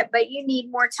said it, but you need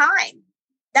more time.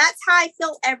 That's how I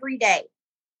feel every day.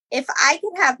 If I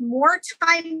could have more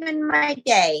time in my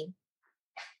day,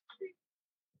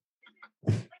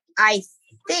 I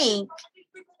think,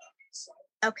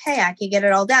 okay, I could get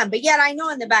it all done. But yet I know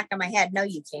in the back of my head, no,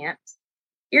 you can't.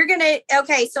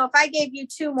 Okay, so if I gave you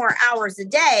 2 more hours a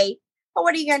day, well,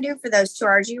 what are you going to do for those 2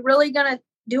 hours?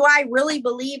 Do I really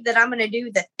believe that I'm going to do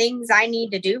the things I need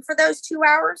to do for those 2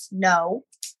 hours? No.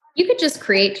 You could just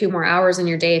create 2 more hours in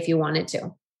your day if you wanted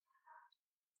to.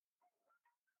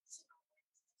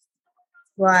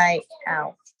 Like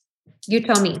how? You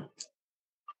tell me.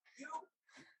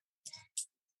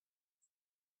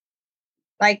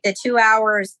 Like the 2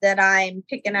 hours that I'm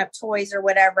picking up toys or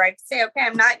whatever, I say, okay,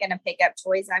 I'm not going to pick up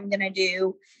toys. I'm going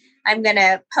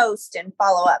to post and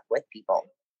follow up with people.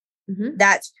 Mm-hmm.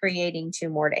 That's creating 2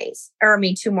 more days,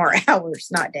 2 more hours,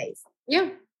 not days. Yeah.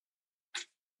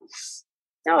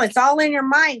 No, it's all in your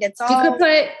mind. It's all.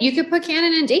 You could put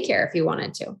Cannon in daycare if you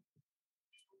wanted to.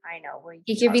 I know.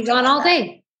 He could be gone all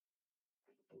day.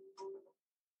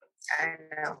 I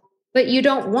know. But you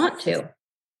don't want to.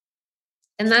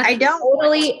 And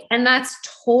that's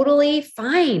totally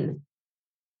fine.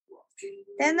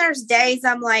 Then there's days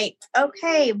I'm like,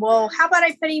 okay, well, how about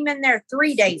I put him in there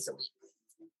 3 days a week?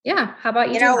 Yeah. How about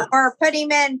or put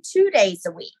him in 2 days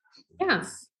a week? Yeah.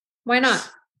 Why not?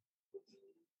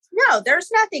 No, there's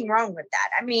nothing wrong with that.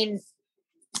 I mean,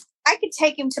 I could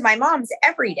take him to my mom's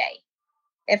every day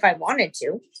if I wanted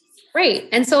to. Right.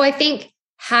 And so I think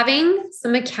having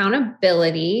some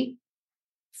accountability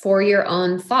for your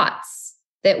own thoughts,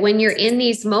 that when you're in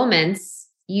these moments,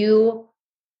 you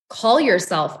call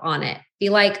yourself on it. Be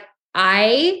like,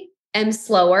 I am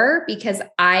slower because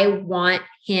I want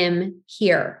him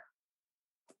here.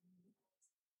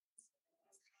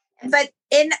 But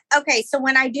so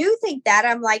when I do think that,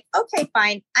 I'm like, okay,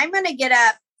 fine. I'm going to get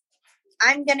up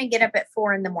at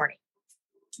 4 a.m.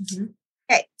 Mm-hmm.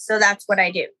 Okay. So that's what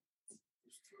I do.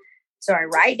 So I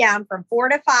write down from 4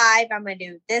 to 5, I'm going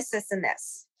to do this, this, and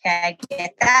this. Okay. I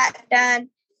get that done.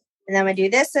 And then I'm going to do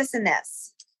this, this, and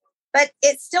this. But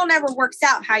it still never works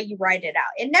out how you write it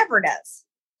out. It never does.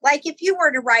 Like if you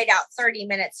were to write out 30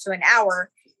 minutes to an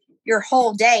hour, your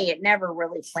whole day, it never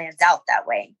really plans out that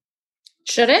way.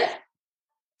 Should it?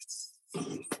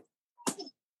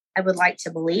 I would like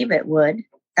to believe it would.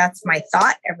 That's my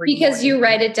thought every Because morning. you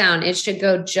write it down. It should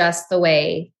go just the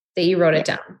way that you wrote it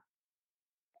down.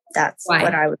 That's Why?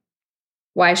 what I would.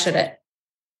 Why should it?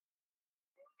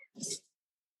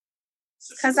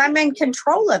 Because I'm in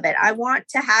control of it. I want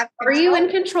to have control. Are you in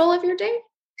control of your day?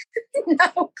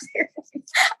 No, clearly.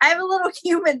 I have a little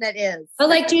human that is. But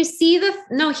like, do you see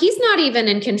no, he's not even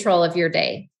in control of your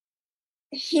day.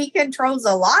 He controls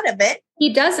a lot of it.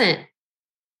 He doesn't.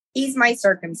 He's my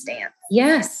circumstance.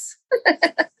 Yes.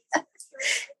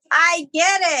 I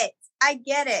get it. I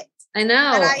get it. I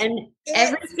know. And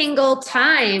every single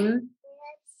time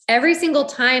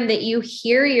that you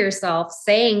hear yourself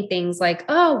saying things like,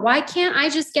 oh, why can't I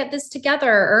just get this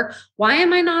together? Or why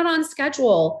am I not on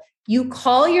schedule? You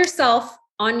call yourself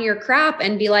on your crap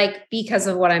and be like, because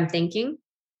of what I'm thinking.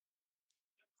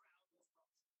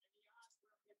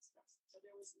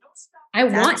 I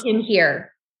want him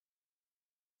here.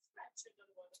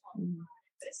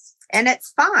 And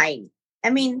it's fine.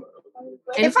 I mean,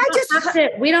 and if I just...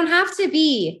 we don't have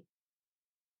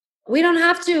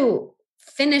to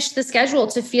finish the schedule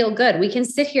to feel good. We can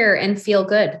sit here and feel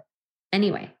good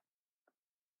anyway.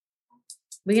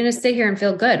 We're going to sit here and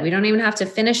feel good. We don't even have to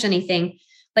finish anything.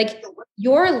 Like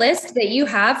your list that you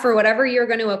have for whatever you're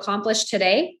going to accomplish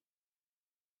today,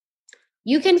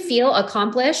 you can feel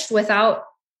accomplished without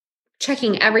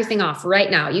checking everything off right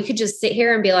now. You could just sit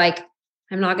here and be like,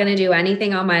 I'm not going to do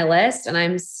anything on my list. And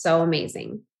I'm so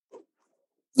amazing.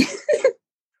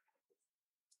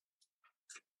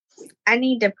 I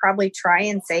need to probably try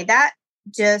and say that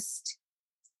just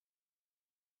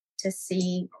to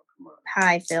see how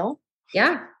I feel.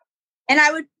 Yeah. And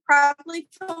I would probably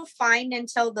feel fine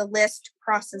until the list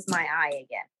crosses my eye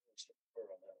again.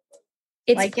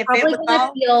 It's like probably going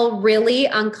to feel really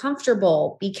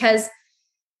uncomfortable because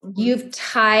you've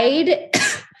tied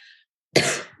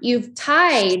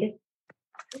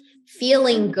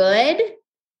feeling good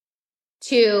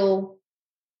to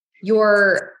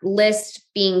your list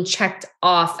being checked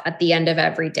off at the end of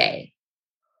every day.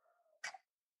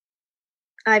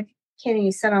 I can't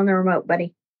even sit on the remote,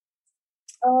 buddy.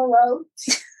 Hello.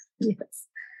 Yes.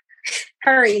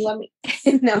 Hurry, let me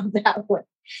no, that one.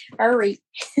 Hurry.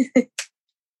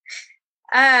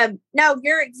 No,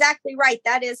 you're exactly right.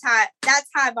 That's how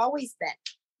I've always been.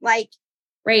 Like,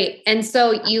 right. And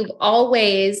so you've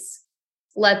always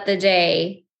let the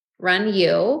day run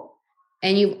you,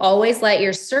 and you've always let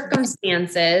your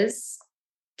circumstances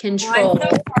control. I'm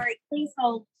so sorry. Please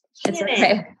hold. It's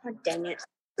okay. Oh, dang it.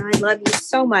 I love you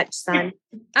so much, son.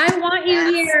 I want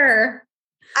you here.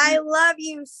 I love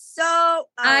you so.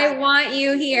 I want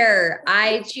you here.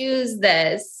 I choose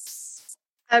this.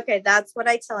 Okay, that's what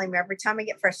I tell him every time I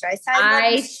get frustrated. I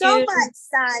love you so much,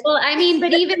 son. Well, I mean,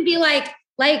 but even be like,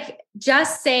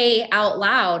 just say out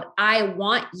loud, I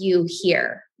want you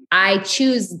here. I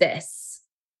choose this.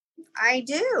 I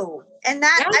do. And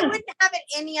that I wouldn't have it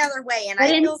any other way. And but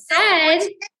I feel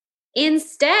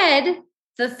instead,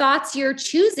 the thoughts you're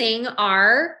choosing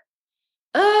are,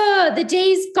 oh, the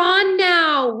day's gone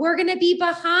now. We're going to be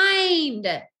behind.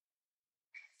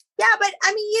 Yeah, but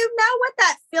I mean, you know what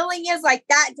that feeling is like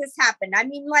that just happened. I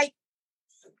mean, like,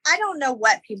 I don't know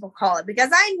what people call it because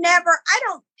I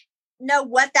don't know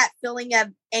what that feeling of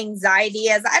anxiety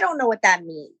is. I don't know what that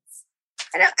means.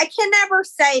 I can never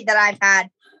say that I've had,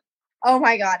 oh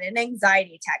my God, an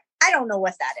anxiety attack. I don't know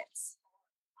what that is.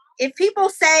 If people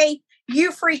say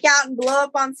you freak out and blow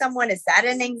up on someone, is that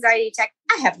an anxiety attack?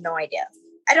 I have no idea.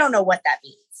 I don't know what that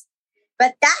means.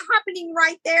 But that happening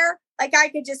right there, like I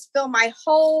could just feel my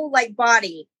whole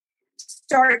body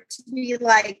start to be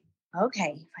like,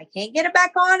 okay, if I can't get it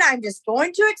back on, I'm just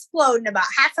going to explode in about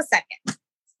half a second.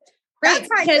 That's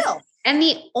how I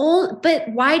feel. But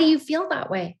why do you feel that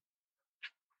way?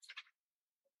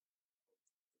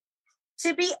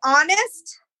 to be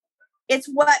honest, it's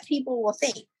what people will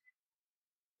think.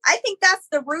 I think that's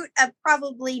the root of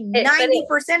probably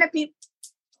 90% of people.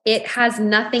 It has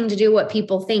nothing to do what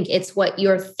people think. It's what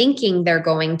you're thinking they're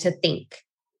going to think.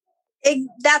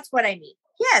 That's what I mean.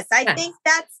 Yes, I think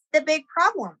that's the big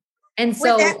problem. And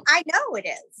so I know it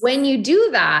is. When you do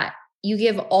that, you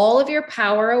give all of your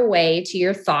power away to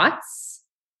your thoughts.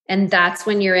 And that's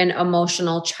when you're in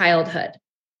emotional childhood.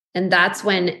 And that's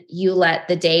when you let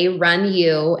the day run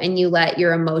you and you let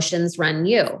your emotions run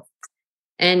you.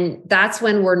 And that's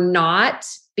when we're not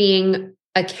being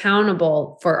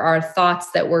accountable for our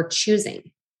thoughts that we're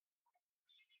choosing.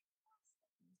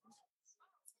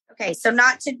 Okay, so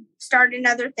not to start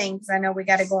another thing, because I know we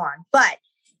got to go on. But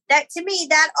that, to me,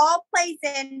 that all plays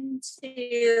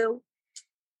into,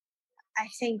 I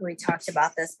think we talked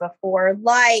about this before,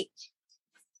 like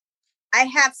I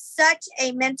have such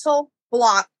a mental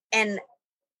block and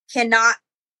I'm not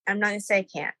going to say I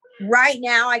can't. Right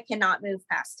now, I cannot move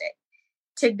past it.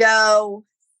 To go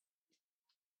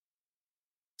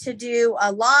to do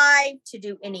a live, to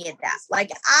do any of that.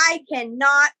 Like I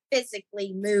cannot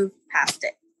physically move past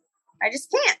it. I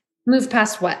just can't. Move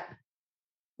past what?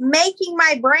 Making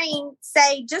my brain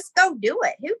say, just go do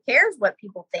it. Who cares what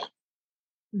people think?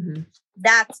 Mm-hmm.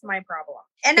 That's my problem.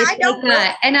 And it's I don't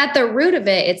like and at the root of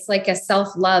it, it's like a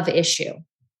self-love issue,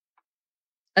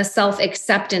 a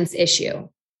self-acceptance issue.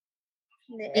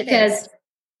 Because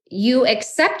you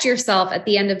accept yourself at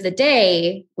the end of the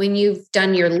day when you've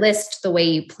done your list the way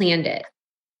you planned it.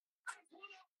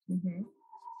 Mm-hmm.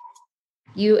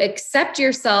 You accept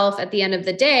yourself at the end of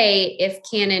the day if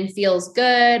Cannon feels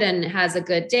good and has a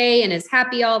good day and is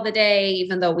happy all the day,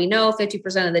 even though we know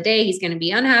 50% of the day he's going to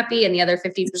be unhappy and the other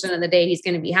 50% of the day he's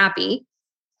going to be happy.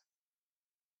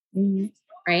 Mm-hmm.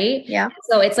 Right? Yeah.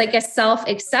 So it's like a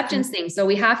self-acceptance thing. So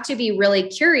we have to be really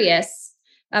curious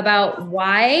about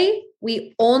why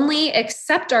we only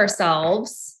accept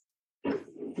ourselves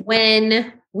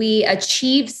when we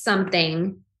achieve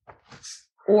something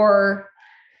or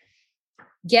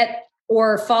get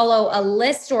or follow a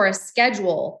list or a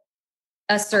schedule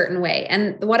a certain way.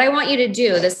 And what I want you to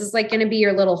do, this is like going to be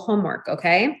your little homework.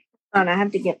 Okay. I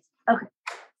have to get, okay.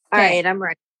 All right. I'm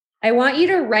ready. I want you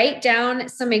to write down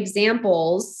some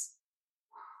examples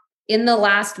in the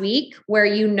last week where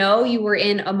you know you were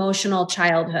in emotional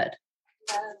childhood.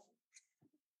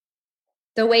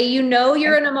 The way you know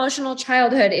you're in emotional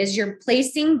childhood is you're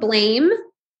placing blame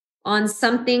on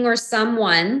something or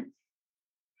someone.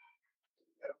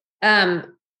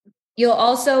 You'll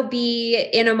also be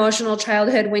in emotional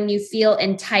childhood when you feel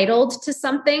entitled to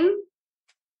something.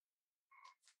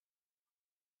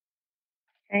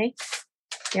 Okay.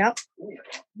 Yep.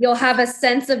 You'll have a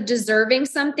sense of deserving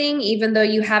something, even though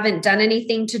you haven't done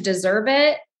anything to deserve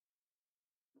it.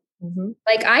 Mm-hmm.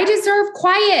 Like, I deserve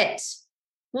quiet.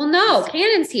 Well, no,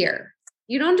 Cannon's here.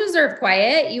 You don't deserve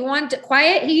quiet. You want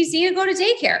quiet. You need to go to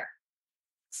daycare.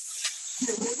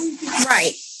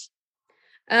 Right.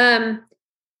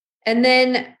 And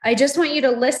then I just want you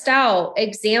to list out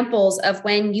examples of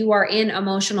when you are in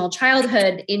emotional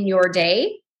childhood in your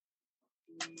day.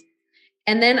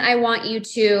 And then I want you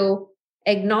to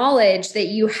acknowledge that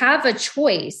you have a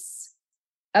choice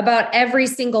about every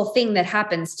single thing that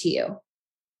happens to you.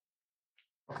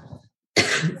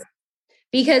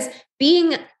 Because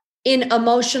being in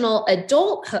emotional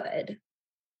adulthood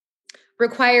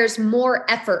requires more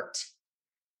effort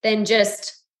than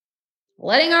just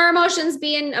letting our emotions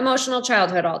be in emotional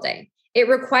childhood all day. It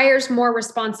requires more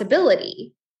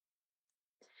responsibility.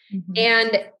 Mm-hmm.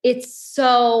 And it's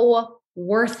so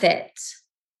worth it.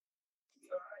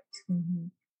 Mm-hmm.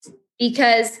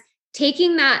 Because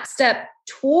taking that step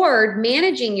toward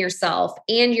managing yourself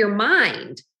and your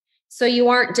mind so you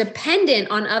aren't dependent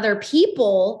on other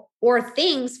people or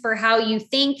things for how you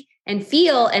think and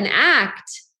feel and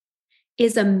act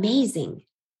is amazing.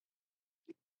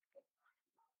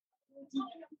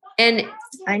 And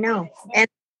I know. And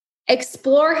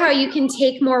explore how you can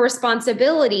take more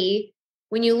responsibility.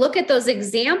 When you look at those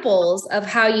examples of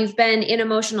how you've been in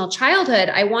emotional childhood,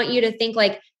 I want you to think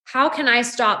like, how can I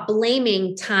stop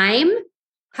blaming time?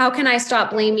 How can I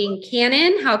stop blaming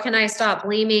Cannon? How can I stop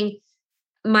blaming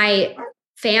my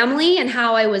family and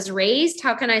how I was raised?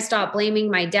 How can I stop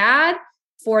blaming my dad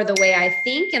for the way I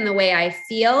think and the way I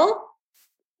feel?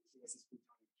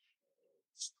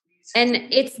 And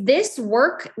it's this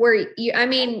work where your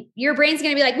brain's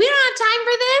going to be like, we don't have time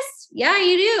for this. Yeah,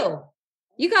 you do.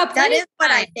 You got plenty. That is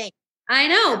what I think. I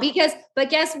know, but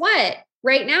guess what?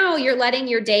 Right now you're letting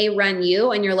your day run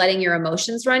you and you're letting your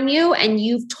emotions run you. And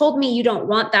you've told me you don't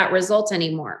want that result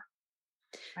anymore.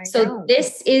 So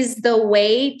this is the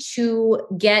way to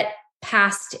get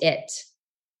past it.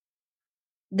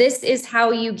 This is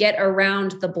how you get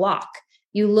around the block.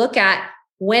 You look at,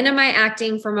 when am I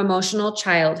acting from emotional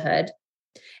childhood?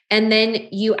 And then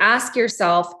you ask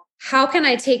yourself, how can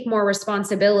I take more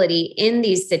responsibility in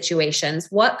these situations?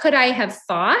 What could I have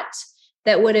thought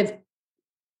that would have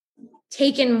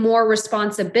taken more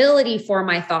responsibility for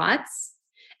my thoughts?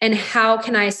 And how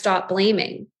can I stop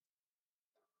blaming?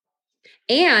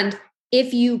 And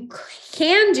if you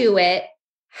can do it,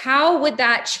 how would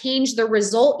that change the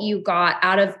result you got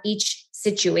out of each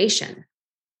situation?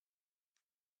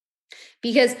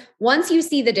 Because once you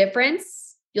see the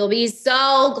difference, you'll be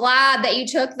so glad that you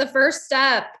took the first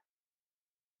step.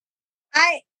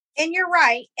 And you're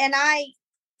right. And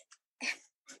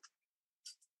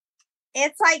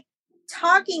it's like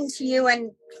talking to you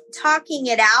and talking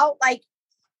it out. Like,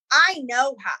 I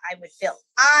know how I would feel.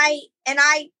 I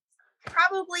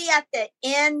probably at the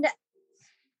end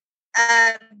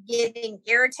of getting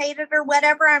irritated or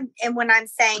whatever, and when I'm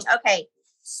saying, okay,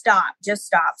 stop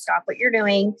what you're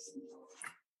doing.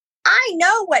 I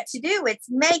know what to do. It's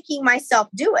making myself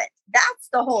do it. That's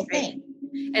the whole thing.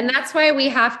 And that's why we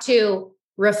have to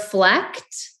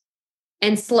reflect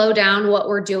and slow down what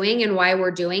we're doing and why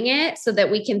we're doing it, so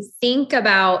that we can think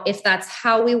about if that's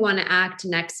how we want to act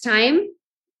next time.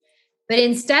 But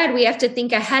instead, we have to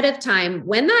think ahead of time.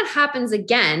 When that happens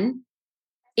again,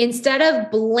 instead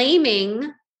of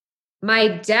blaming my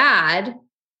dad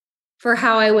for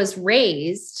how I was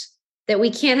raised, that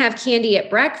we can't have candy at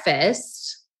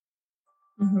breakfast,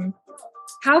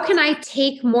 how can I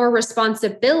take more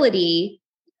responsibility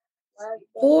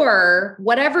for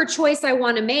whatever choice I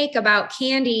want to make about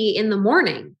candy in the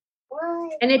morning?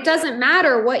 And it doesn't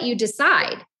matter what you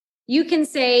decide. You can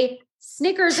say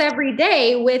Snickers every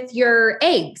day with your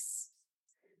eggs,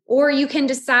 or you can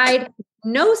decide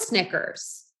no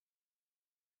Snickers.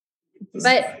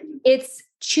 But it's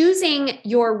choosing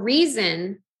your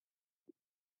reason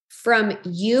from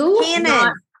you,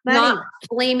 not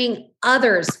blaming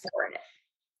others for it.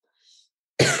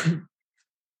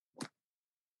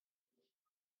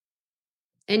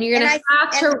 And you're going to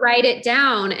have to write it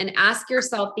down and ask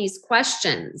yourself these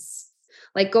questions.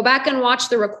 Like, go back and watch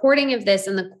the recording of this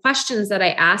and the questions that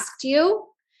I asked you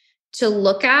to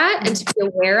look at and to be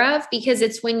aware of, because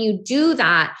it's when you do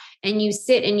that and you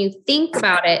sit and you think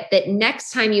about it, that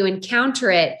next time you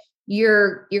encounter it,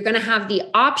 you're going to have the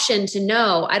option to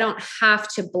know, I don't have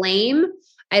to blame.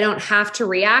 I don't have to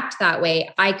react that way.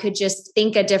 I could just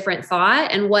think a different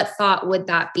thought. And what thought would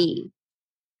that be?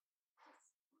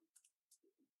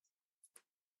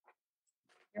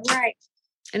 You're right.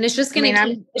 And it's just going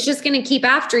to keep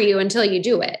after you until you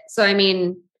do it. So, I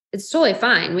mean, it's totally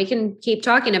fine. We can keep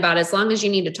talking about it as long as you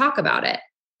need to talk about it.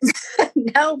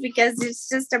 No, because it's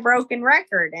just a broken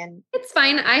record, and it's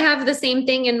fine. I have the same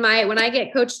thing when I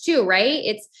get coached too,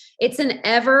 right? It's an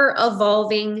ever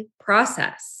evolving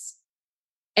process,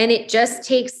 and it just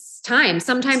takes time,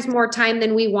 sometimes more time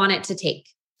than we want it to take.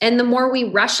 And the more we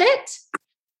rush it,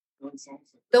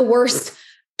 the worse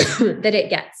that it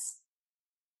gets.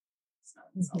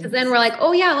 Because then we're like,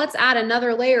 oh yeah, let's add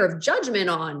another layer of judgment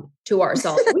on to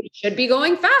ourselves. We should be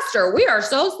going faster. We are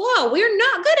so slow. We're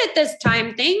not good at this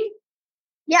time thing.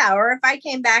 Yeah. Or if I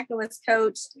came back and was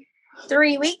coached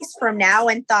 3 weeks from now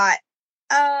and thought,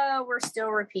 oh, we're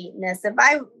still repeating this. The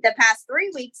past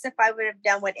 3 weeks, if I would have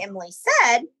done what Emily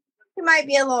said, we might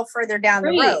be a little further down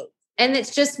the road. And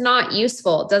it's just not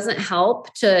useful. It doesn't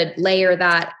help to layer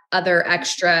that other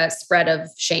extra spread of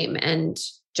shame and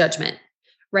judgment.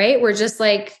 Right? We're just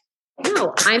like,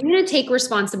 no, I'm going to take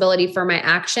responsibility for my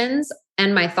actions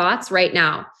and my thoughts right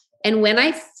now. And when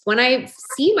I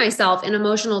see myself in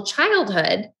emotional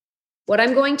childhood, what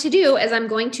I'm going to do is I'm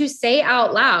going to say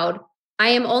out loud, I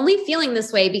am only feeling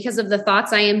this way because of the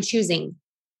thoughts I am choosing.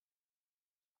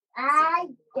 I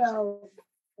don't.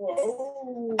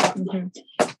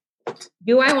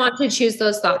 Do I want to choose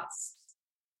those thoughts?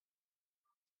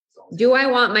 Do I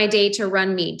want my day to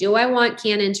run me? Do I want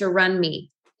Cannon to run me?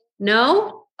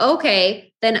 No?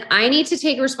 Okay. Then I need to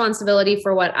take responsibility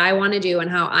for what I want to do and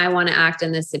how I want to act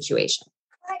in this situation.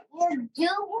 What you do,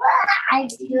 what I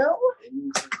do.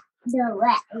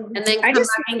 And then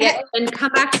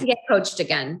come back and get coached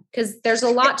again. Because there's a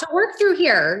lot to work through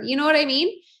here. You know what I mean?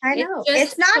 I know.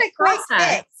 It's not a quick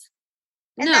fix.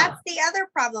 And that's the other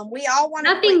problem. We all want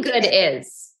nothing good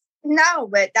is. No,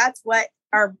 but that's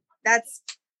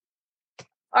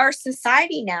our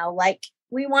society now. Like,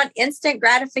 we want instant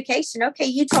gratification. Okay,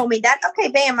 you told me that. Okay,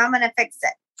 bam, I'm going to fix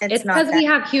it. It's because we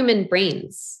have human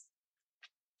brains.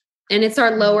 And it's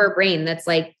our lower brain that's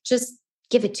like, just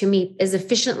give it to me as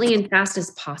efficiently and fast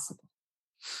as possible.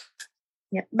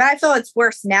 Yeah. But I feel it's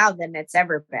worse now than it's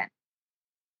ever been.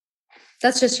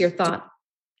 That's just your thought.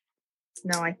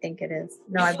 No, I think it is.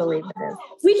 No, I believe it is.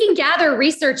 We can gather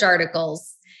research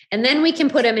articles and then we can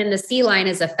put them in the C line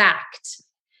as a fact.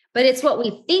 But it's what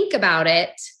we think about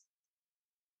it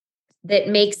that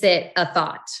makes it a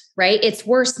thought, right? It's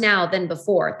worse now than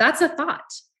before. That's a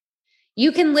thought.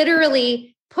 You can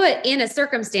literally put in a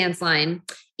circumstance line.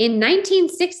 In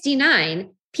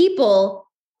 1969, people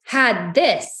had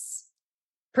this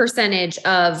percentage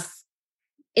of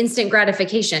instant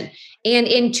gratification. And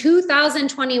in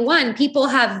 2021, people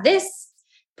have this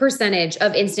percentage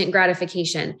of instant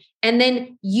gratification. And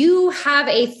then you have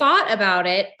a thought about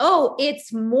it. Oh,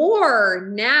 it's more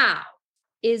now,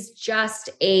 is just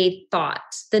a thought.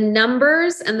 The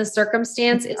numbers and the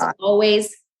circumstance is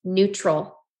always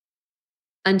neutral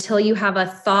until you have a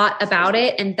thought about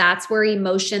it. And that's where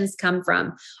emotions come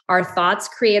from. Our thoughts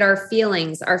create our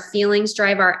feelings. Our feelings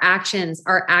drive our actions.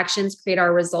 Our actions create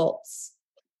our results.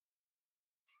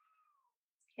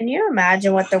 Can you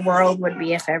imagine what the world would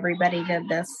be if everybody did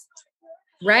this?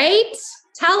 Right?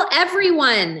 Tell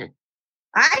everyone.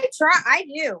 I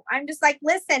do. I'm just like,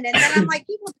 listen. And then I'm like,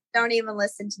 people don't even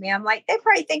listen to me. I'm like, they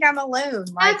probably think I'm a loon.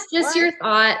 Like, that's just your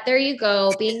thought. There you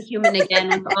go. Being human again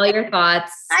with all your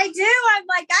thoughts. I do. I'm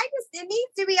like, it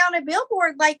needs to be on a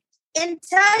billboard. Like,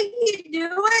 until you do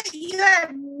it, you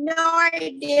have no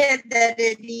idea that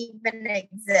it even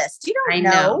exists. You don't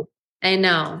know. I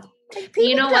know. Like, people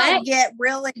you know don't what? Get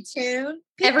real in tune.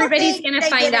 Everybody's going to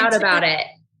find out about it.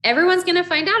 Everyone's going to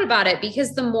find out about it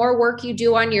because the more work you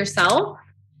do on yourself,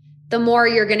 the more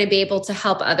you're going to be able to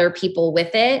help other people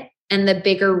with it. And the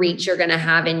bigger reach you're going to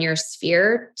have in your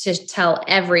sphere to tell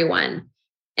everyone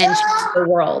and change the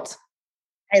world.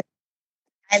 I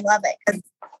love it.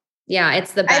 Yeah,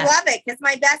 it's the best. I love it because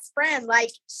my best friend,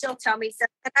 like, she'll tell me something.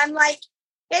 And I'm like,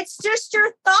 it's just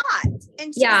your thought.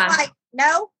 And she's like,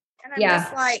 no. And I'm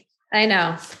just like, I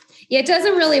know. Yeah, it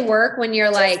doesn't really work when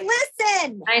you're like,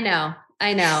 listen. I know.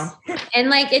 And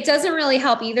like, it doesn't really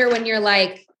help either when you're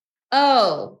like,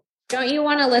 oh, don't you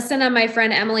want to listen to my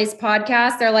friend Emily's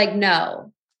podcast? They're like,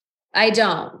 no, I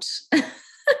don't.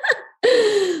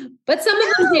 But some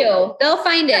of them do. They'll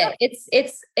find it. It's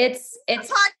a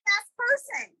podcast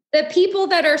person. The people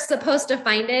that are supposed to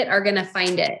find it are going to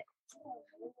find it.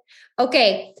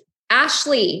 Okay.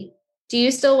 Ashley, do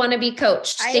you still want to be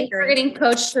coached? Thanks for getting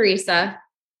coached, Teresa.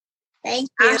 Thank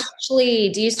you. Ashley,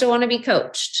 do you still want to be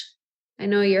coached? I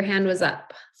know your hand was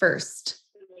up first.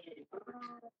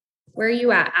 Where are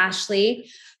you at, Ashley?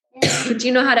 Do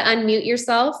you know how to unmute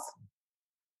yourself?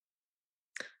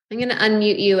 I'm going to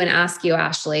unmute you and ask you,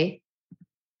 Ashley.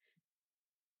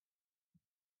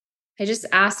 I just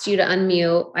asked you to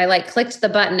unmute. I clicked the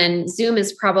button and Zoom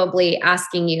is probably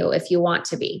asking you if you want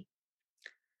to be.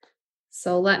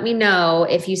 So let me know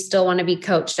if you still want to be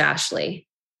coached, Ashley.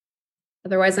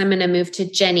 Otherwise, I'm going to move to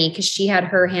Jenny because she had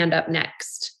her hand up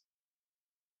next.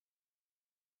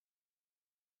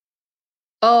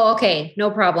 Oh, okay. No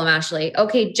problem, Ashley.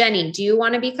 Okay, Jenny, do you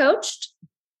want to be coached?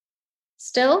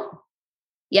 Still?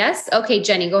 Yes? Okay,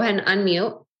 Jenny, go ahead and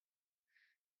unmute.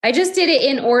 I just did it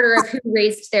in order of who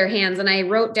raised their hands, and I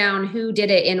wrote down who did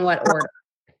it in what order.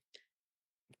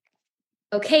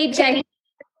 Okay, Jenny,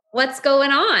 what's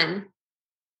going on?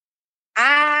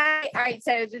 All right,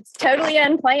 so it's totally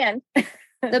unplanned.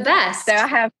 The best. So I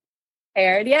have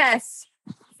prepared, yes.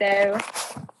 So,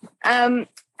 all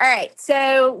right,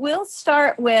 so we'll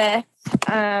start with,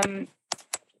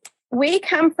 we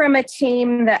come from a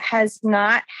team that has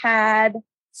not had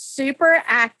super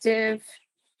active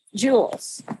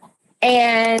jewels,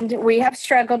 and we have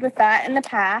struggled with that in the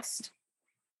past.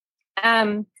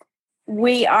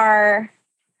 We are,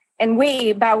 and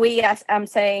I'm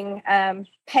saying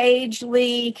Paige,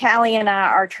 Lee, Callie, and I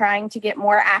are trying to get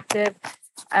more active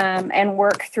and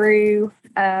work through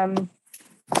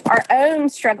our own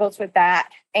struggles with that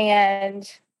and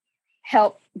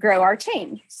help grow our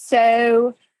team.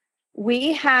 So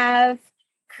we have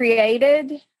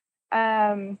created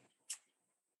a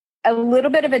little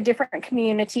bit of a different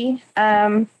community.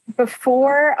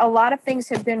 Before, a lot of things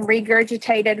have been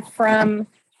regurgitated from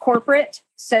corporate,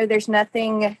 so there's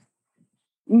nothing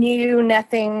new,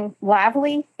 nothing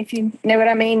lively, if you know what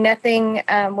I mean, nothing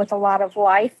with a lot of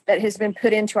life that has been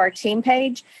put into our team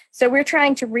page. So we're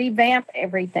trying to revamp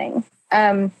everything.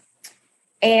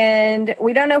 And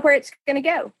we don't know where it's going to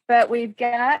go, but we've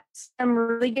got some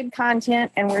really good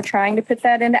content and we're trying to put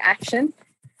that into action.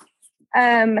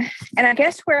 And I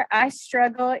guess where I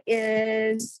struggle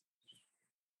is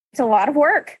it's a lot of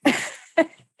work.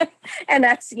 And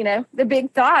that's, the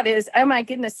big thought is, oh my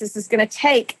goodness, this is going to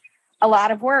take a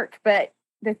lot of work. But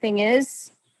the thing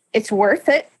is, it's worth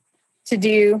it to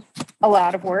do a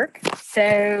lot of work.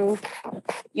 So,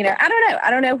 I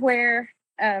don't know where,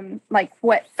 like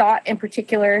what thought in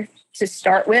particular to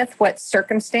start with, what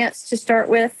circumstance to start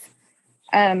with.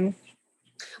 Well,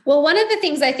 one of the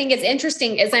things I think is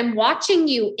interesting is I'm watching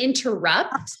you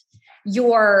interrupt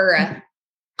your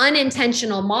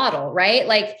unintentional model, right?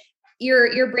 Like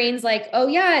your brain's like, oh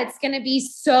yeah, it's going to be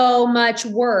so much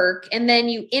work. And then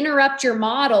you interrupt your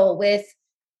model with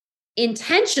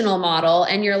intentional model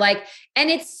and you're like, and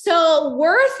it's so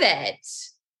worth it.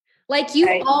 Like you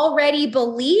already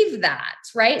believe that,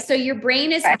 right? So your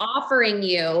brain is offering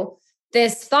you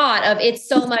this thought of it's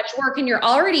so much work and you're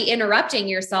already interrupting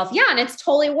yourself. Yeah. And it's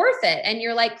totally worth it. And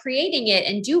you're like creating it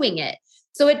and doing it.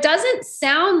 So it doesn't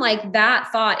sound like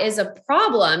that thought is a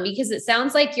problem because it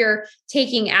sounds like you're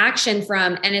taking action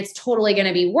from, and it's totally going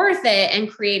to be worth it and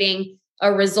creating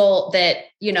a result that,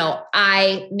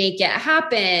 I make it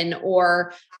happen,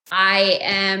 or I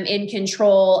am in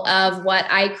control of what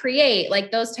I create, like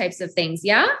those types of things.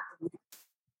 Yeah.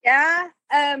 Yeah.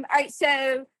 All right.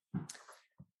 So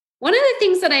one of the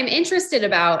things that I'm interested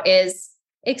about is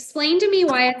explain to me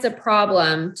why it's a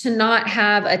problem to not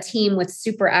have a team with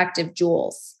super active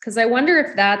jewels. Because I wonder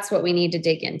if that's what we need to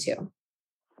dig into. All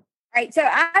right. So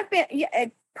I've been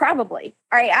probably.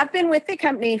 All right. I've been with the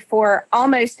company for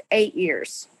almost 8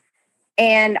 years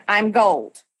and I'm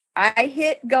gold. I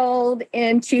hit gold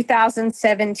in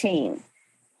 2017.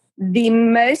 The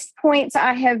most points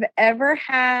I have ever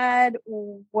had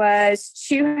was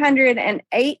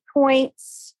 208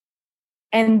 points.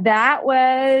 And that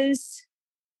was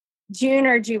June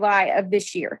or July of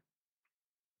this year.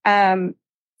 So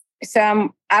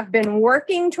I've been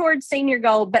working towards senior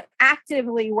gold, but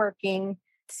actively working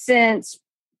since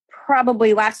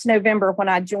probably last November when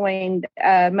I joined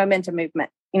Momentum Movement,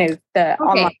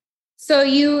 online. So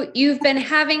you've been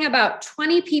having about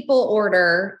 20 people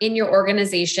order in your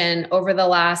organization over the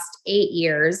last 8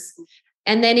 years.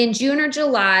 And then in June or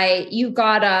July, you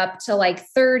got up to like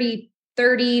 40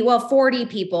 people,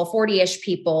 40-ish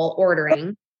people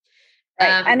ordering.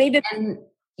 And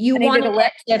you wanted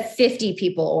to get to 50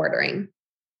 people ordering.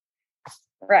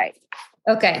 Right.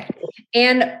 Okay.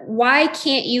 And why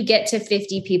can't you get to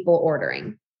 50 people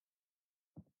ordering?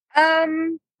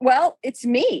 Well, it's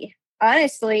me.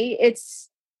 Honestly, it's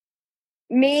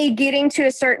me getting to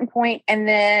a certain point and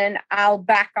then I'll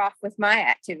back off with my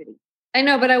activity. I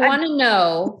know, but I want to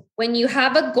know when you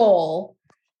have a goal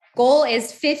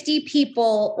is 50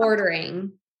 people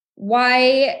ordering.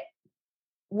 Why,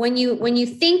 when you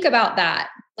think about that,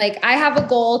 like I have a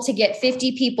goal to get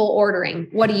 50 people ordering,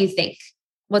 what do you think?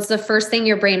 What's the first thing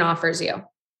your brain offers you?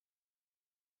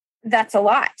 That's a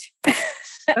lot.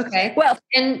 Okay. Well,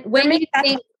 and when you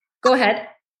think, go ahead.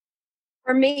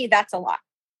 For me, that's a lot.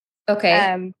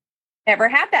 Okay. Never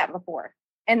had that before.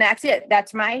 And that's it.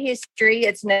 That's my history.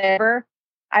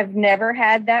 I've never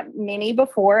had that many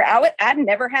before. I'd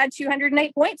never had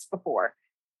 208 points before.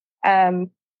 So,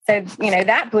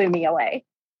 that blew me away.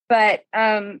 But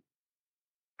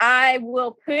I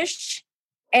will push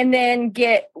and then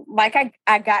get, like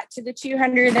I got to the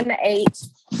 208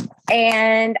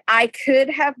 and I could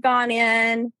have gone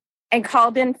in and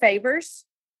called in favors,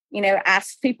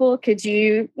 asked people, would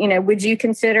you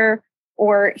consider,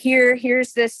 or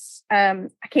here's this, I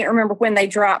can't remember when they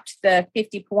dropped the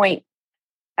 50 point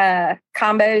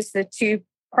combos, the 2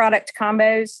 product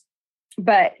combos,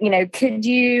 but, would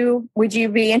you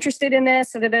be interested in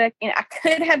this? I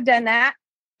could have done that.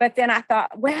 But then I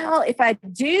thought, well, if I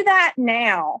do that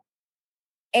now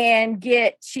and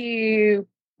get to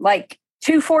like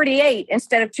 248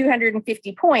 instead of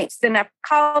 250 points, then I've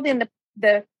called in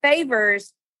the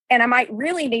favors and I might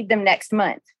really need them next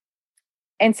month.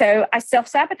 And so I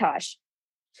self-sabotage.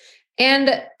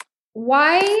 And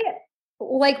why,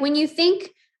 like when you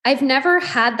think I've never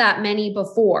had that many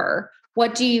before,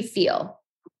 what do you feel?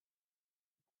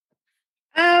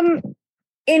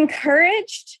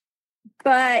 Encouraged,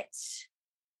 but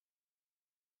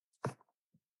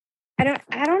I don't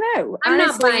know. I'm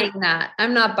not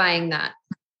buying that.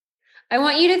 I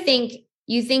want you to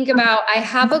think about, I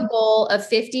have a goal of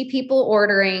 50 people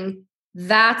ordering.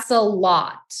 That's a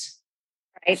lot.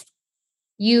 Right.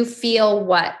 You feel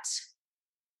what?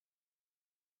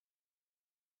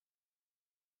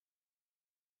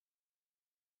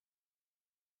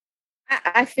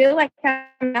 I feel like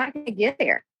I'm not going to get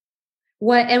there.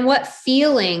 What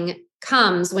feeling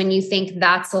comes when you think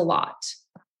that's a lot?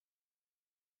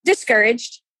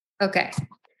 Discouraged. Okay.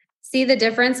 See the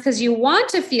difference? Because you want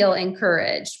to feel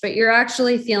encouraged, but you're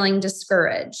actually feeling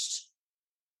discouraged.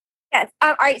 Yes.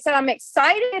 All right. So I'm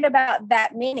excited about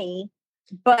that many,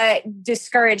 but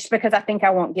discouraged because I think I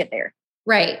won't get there.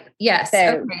 Right. Yes. So,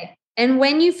 okay. And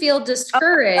when you feel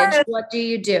discouraged, what do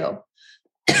you do?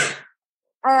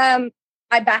 I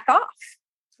back off.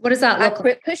 What does that I look like?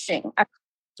 quit pushing.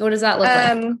 What does that look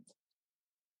like?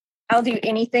 I'll do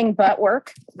anything but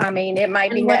work. I mean, it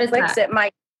might be And what is Netflix.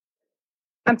 that?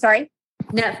 I'm sorry.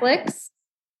 Netflix?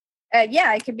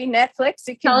 Yeah, it could be Netflix.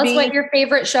 It could Tell us be. what your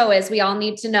favorite show is. We all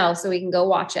need to know so we can go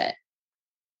watch it.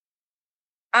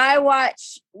 I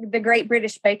watch the Great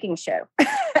British Baking Show.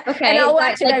 Okay. And I'll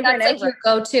watch it over that's and like over. your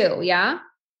go-to. Yeah.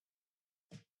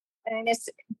 And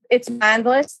it's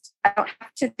mindless. I don't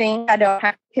have to think. I don't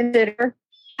have to consider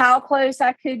how close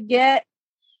I could get,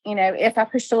 if I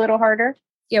pushed a little harder.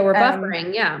 Yeah. We're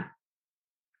buffering. Yeah.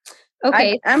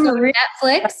 Okay. I'm so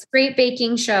Netflix, Great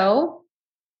Baking Show,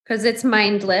 because it's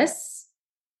mindless.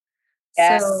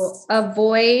 Yes. So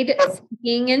avoid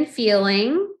thinking and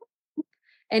feeling.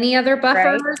 Any other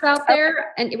bufferers out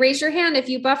there? And raise your hand if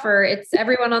you buffer. It's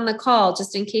everyone on the call,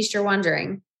 just in case you're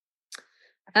wondering.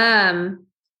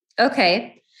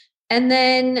 Okay. And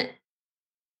then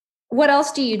what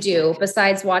else do you do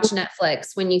besides watch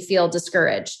Netflix when you feel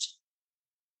discouraged?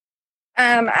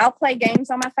 I'll play games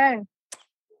on my phone.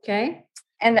 Okay.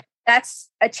 And that's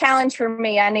a challenge for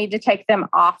me. I need to take them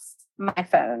off my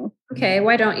phone. Okay.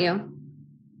 Why don't you?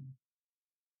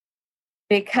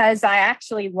 Because I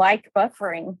actually like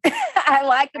buffering. I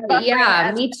like the buffering.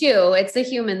 Yeah, me too. It's a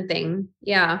human thing.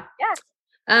 Yeah.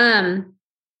 Yeah.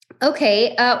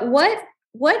 Okay.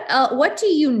 What do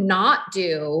you not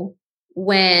do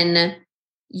when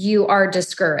you are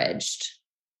discouraged?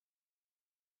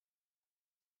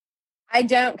 I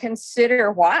don't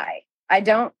consider why. I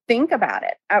don't think about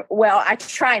it. I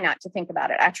try not to think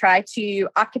about it. I try to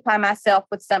occupy myself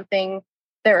with something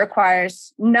that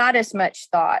requires not as much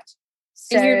thought.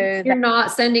 So and you're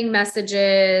not sending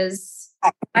messages.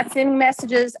 I'm not sending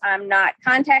messages. I'm not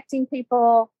contacting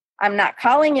people. I'm not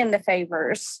calling in the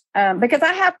favors because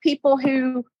I have people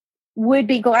who would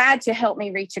be glad to help me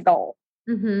reach a goal.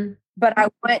 Mm-hmm. But I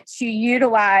want to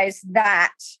utilize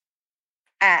that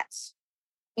at,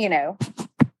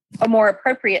 a more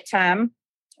appropriate time,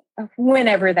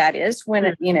 whenever that is,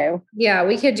 Yeah,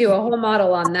 we could do a whole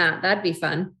model on that. That'd be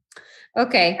fun.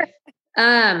 Okay.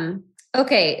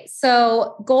 Okay.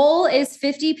 So goal is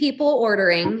 50 people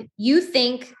ordering. You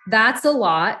think that's a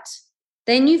lot.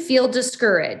 Then you feel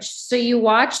discouraged. So you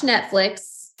watch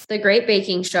Netflix, The Great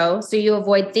Baking Show. So you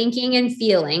avoid thinking and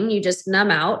feeling. You just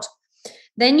numb out.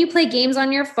 Then you play games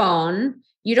on your phone.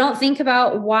 You don't think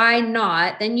about why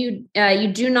not. Then you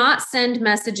do not send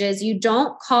messages. You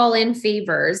don't call in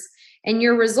favors. And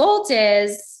your result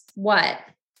is what?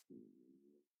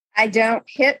 I don't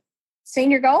hit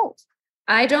senior goals.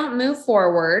 I don't move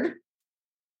forward.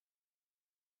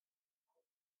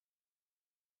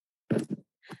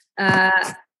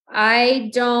 I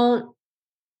don't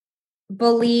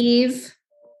believe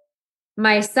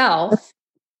myself.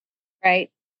 Right.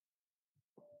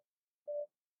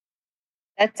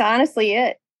 That's honestly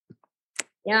it.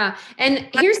 Yeah. And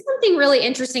here's something really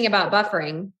interesting about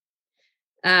buffering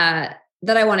that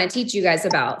I want to teach you guys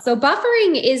about. So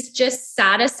buffering is just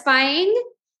satisfying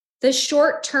the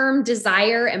short-term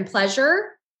desire and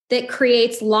pleasure that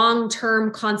creates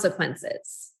long-term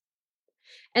consequences.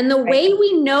 And the way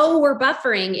we know we're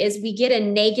buffering is we get a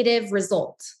negative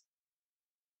result.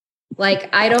 Like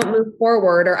I don't move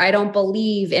forward, or I don't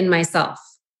believe in myself,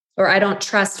 or I don't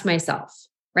trust myself,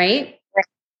 right?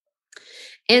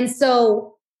 And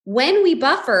so when we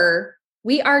buffer,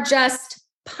 we are just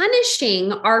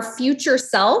punishing our future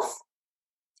self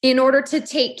in order to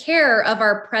take care of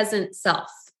our present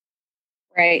self.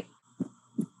 Right.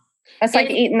 That's like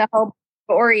eating the whole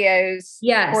Oreos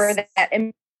for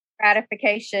that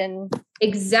gratification.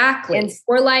 Exactly.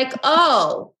 We're like,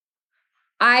 oh,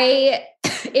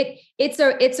 it's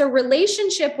a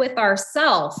relationship with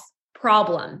ourself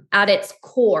problem at its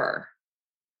core,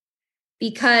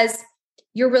 because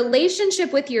your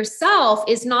relationship with yourself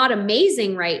is not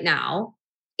amazing right now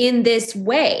in this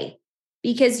way,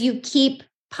 because you keep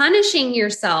punishing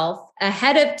yourself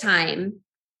ahead of time.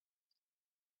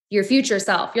 Your future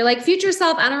self. You're like, future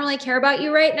self, I don't really care about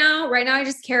you right now. Right now, I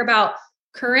just care about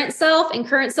current self. And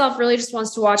current self really just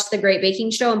wants to watch The Great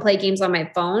Baking Show and play games on my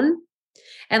phone.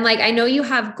 And like, I know you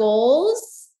have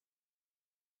goals,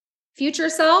 future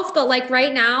self, but like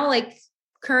right now, like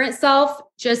current self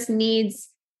just needs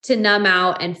to numb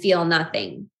out and feel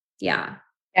nothing. Yeah.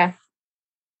 Yeah.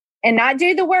 And not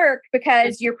do the work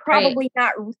because you're probably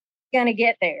not going to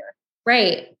get there.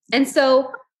 Right. And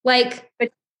so like,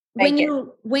 when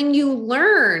you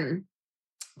learn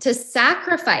to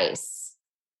sacrifice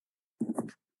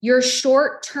your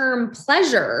short-term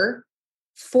pleasure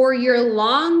for your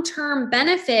long-term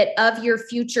benefit of your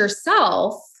future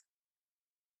self,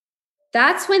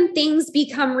 that's when things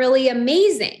become really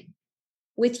amazing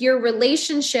with your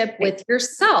relationship with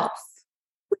yourself.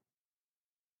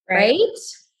 Right?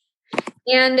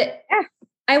 And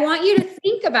I want you to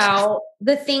think about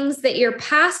the things that your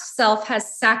past self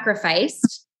has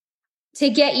sacrificed to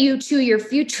get you to your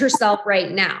future self right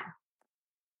now.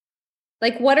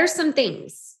 Like, what are some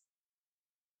things?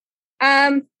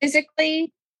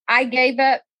 Physically, I gave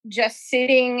up just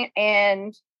sitting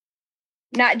and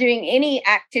not doing any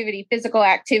activity, physical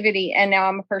activity, and now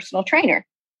I'm a personal trainer.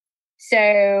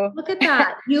 So look at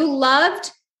that. You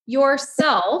loved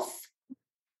yourself.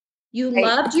 You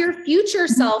loved your future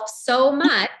self so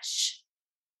much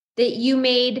that you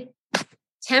made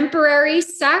temporary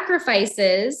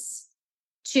sacrifices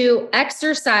to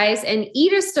exercise and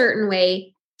eat a certain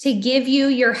way to give you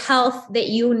your health that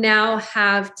you now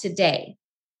have today.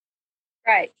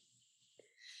 Right.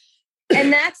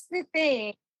 And that's the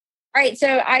thing. Right.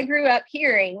 So I grew up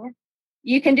hearing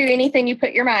you can do anything you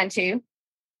put your mind to.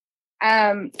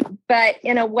 But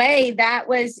in a way that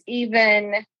was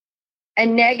even a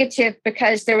negative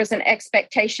because there was an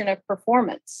expectation of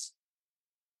performance.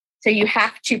 So you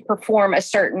have to perform a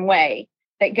certain way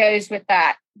that goes with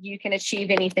that. You can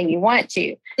achieve anything you want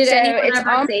to. Did anyone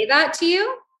ever say that to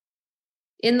you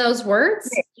in those words?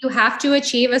 You have to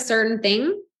achieve a certain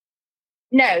thing?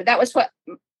 No, that was what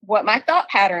my thought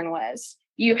pattern was.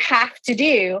 You have to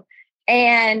do.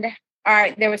 And all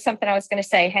right, there was something I was going to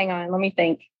say. Hang on, let me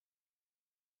think.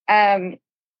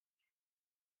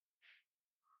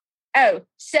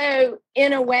 So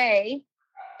in a way,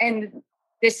 and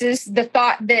this is the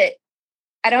thought that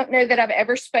I don't know that I've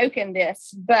ever spoken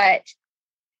this, but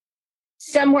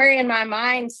somewhere in my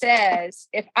mind says,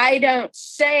 if I don't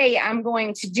say I'm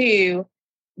going to do,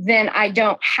 then I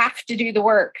don't have to do the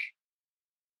work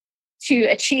to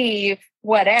achieve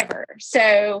whatever.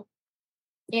 So,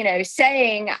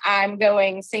 saying I'm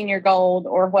going senior gold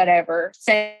or whatever,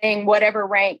 saying whatever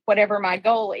rank, whatever my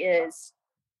goal is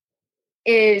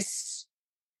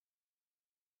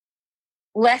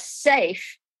less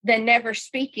safe than never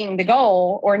speaking the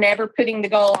goal or never putting the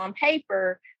goal on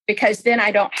paper, because then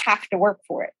I don't have to work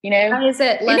for it, Why is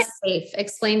it less safe?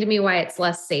 Explain to me why it's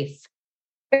less safe.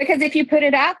 Because if you put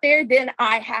it out there, then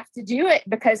I have to do it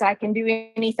because I can do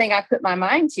anything I put my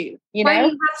mind to, Why do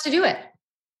you have to do it?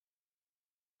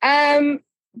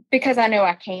 Because I know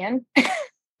I can.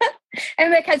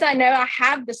 And because I know I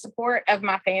have the support of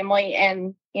my family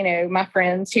and, my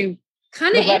friends who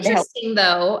kind of interesting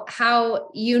though, how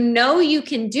you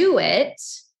can do it.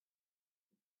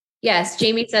 Yes,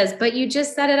 Jamie says, but you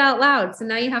just said it out loud. So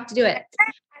now you have to do it.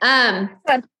 I'm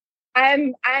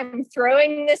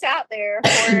throwing this out there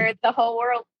for the whole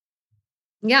world.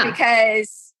 Yeah.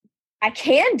 Because I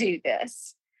can do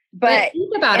this. But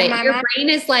think about it. Your brain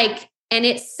is like, and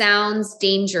it sounds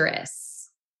dangerous.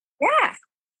 Yeah.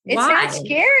 It sounds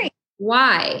scary.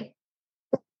 Why?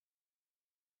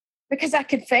 Because I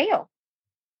could fail.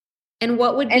 And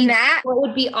what would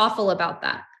be awful about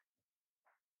that?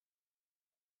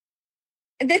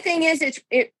 The thing is,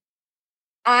 it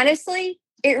honestly,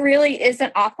 it really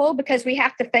isn't awful because we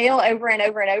have to fail over and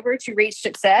over and over to reach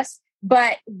success.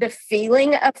 But the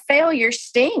feeling of failure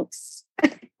stinks.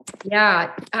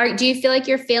 Yeah. Do you feel like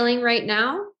you're failing right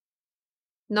now?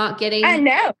 Not getting? I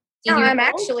know. No, I'm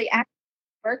actually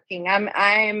working.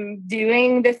 I'm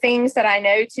doing the things that I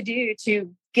know to do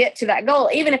to get to that goal,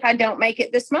 even if I don't make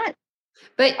it this month.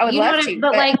 But I would love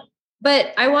to.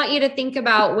 But I want you to think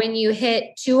about when you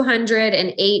hit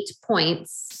 208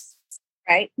 points.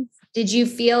 Right. Did you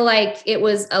feel like it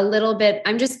was a little bit,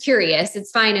 I'm just curious. It's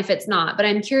fine if it's not, but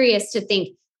I'm curious to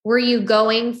think, were you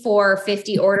going for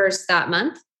 50 orders that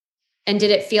month? And did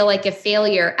it feel like a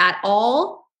failure at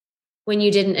all when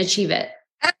you didn't achieve it?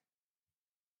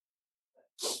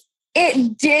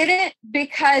 It didn't,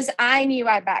 because I knew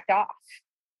I backed off.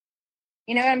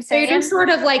 You know what I'm saying? So you're just sort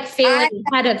of like failing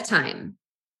ahead of time.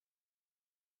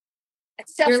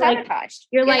 Self-sabotage.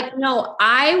 You're like, no,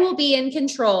 I will be in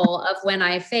control of when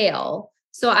I fail.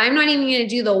 So I'm not even going to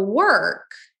do the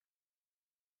work.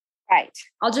 Right.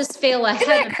 I'll just fail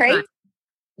ahead of time.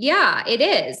 Yeah, it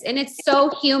is. And it's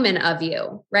so human of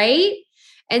you, right?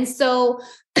 And so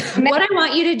what I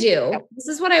want you to do, this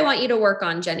is what I want you to work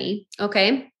on, Jenny.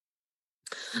 Okay.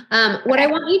 What I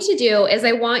want you to do is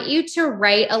I want you to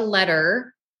write a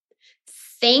letter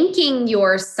thanking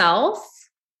yourself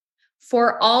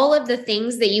for all of the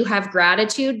things that you have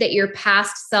gratitude that your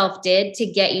past self did to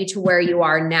get you to where you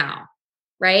are now,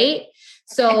 right?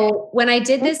 So when I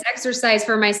did this exercise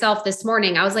for myself this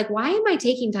morning, I was like, why am I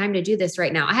taking time to do this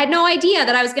right now? I had no idea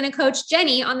that I was going to coach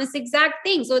Jenny on this exact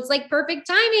thing. So it's like perfect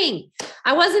timing.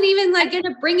 I wasn't even like going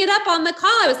to bring it up on the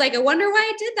call. I was like, I wonder why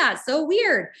I did that. So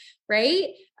weird.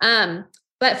 Right.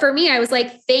 But for me, I was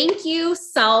like, thank you,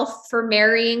 self, for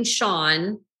marrying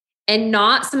Sean and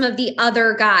not some of the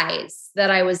other guys that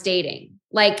I was dating.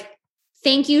 Like,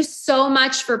 thank you so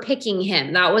much for picking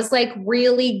him. That was like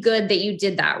really good that you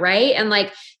did that. Right. And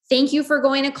like, thank you for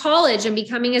going to college and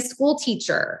becoming a school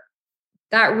teacher.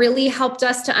 That really helped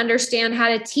us to understand how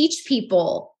to teach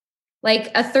people.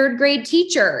 Like a third grade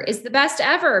teacher is the best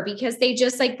ever because they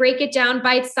just like break it down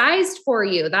bite-sized for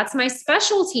you. That's my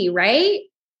specialty. Right.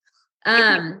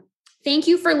 Thank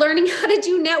you for learning how to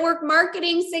do network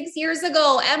marketing 6 years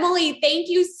ago. Emily, thank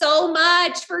you so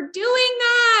much for doing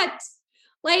that.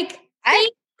 Like,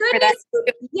 thank goodness.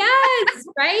 Yes.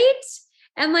 Right.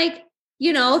 And like,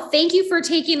 thank you for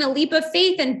taking a leap of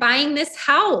faith and buying this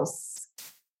house.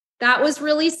 That was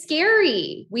really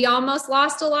scary. We almost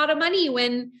lost a lot of money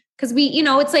because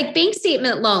it's like bank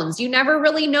statement loans. You never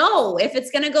really know if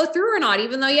it's going to go through or not,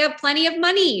 even though you have plenty of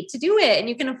money to do it and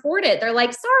you can afford it. They're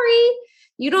like, sorry,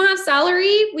 you don't have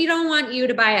salary. We don't want you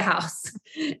to buy a house.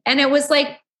 And it was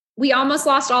like, we almost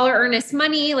lost all our earnest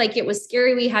money. Like it was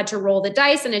scary. We had to roll the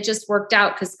dice and it just worked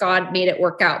out because God made it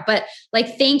work out. But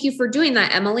like, thank you for doing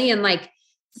that, Emily. And like,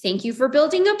 thank you for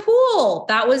building a pool.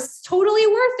 That was totally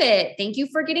worth it. Thank you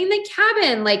for getting the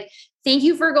cabin. Like, thank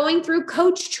you for going through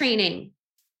coach training.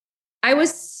 I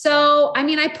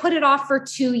put it off for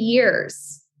 2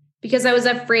 years because I was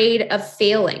afraid of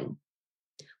failing.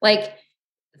 Like,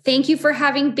 thank you for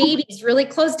having babies really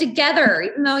close together,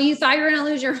 even though you thought you were going to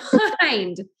lose your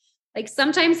mind. Like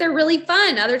sometimes they're really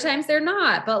fun. Other times they're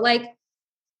not, but like,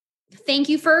 thank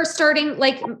you for starting.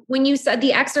 Like when you said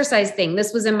the exercise thing,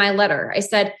 this was in my letter. I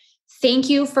said, thank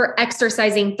you for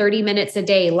exercising 30 minutes a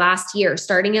day last year,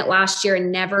 starting it last year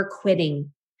and never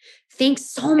quitting. Thanks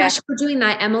so much for doing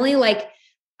that, Emily. Like,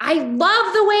 I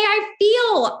love the way I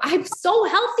feel. I'm so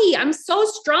healthy. I'm so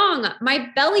strong. My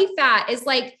belly fat is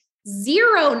like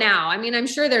 0 now. I mean, I'm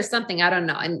sure there's something, I don't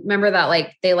know. And remember that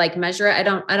like they like measure it. I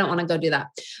don't want to go do that,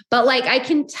 but like, I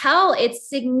can tell it's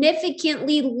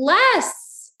significantly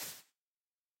less,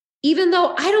 even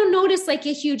though I don't notice like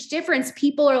a huge difference.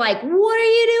 People are like, what are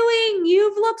you doing?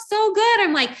 You've looked so good.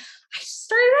 I'm like, I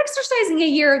started exercising a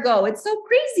year ago. It's so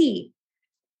crazy.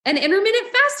 And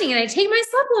intermittent fasting, and I take my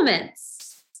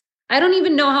supplements. I don't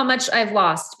even know how much I've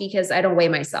lost because I don't weigh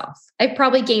myself. I've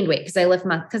probably gained weight because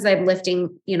I'm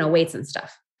lifting, weights and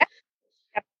stuff.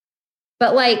 Yep.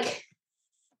 But like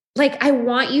I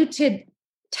want you to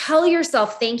tell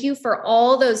yourself, thank you for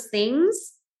all those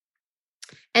things.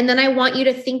 And then I want you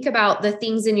to think about the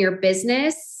things in your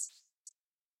business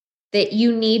that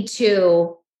you need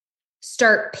to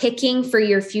start picking for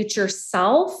your future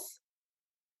self.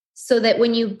 So that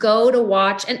when you go to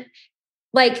watch and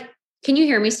like, can you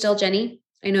hear me still, Jenny?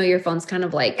 I know your phone's kind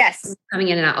of like coming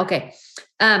in and out. Okay.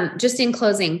 Just in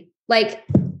closing, like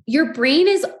your brain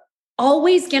is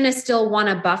always going to still want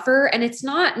to buffer. And it's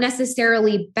not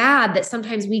necessarily bad that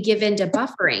sometimes we give into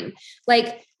buffering.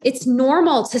 Like it's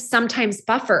normal to sometimes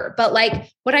buffer, but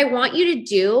like what I want you to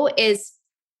do is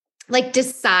like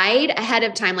decide ahead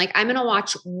of time. Like I'm going to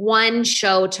watch one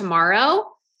show tomorrow.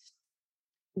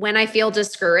 When I feel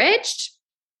discouraged,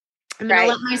 I'm going to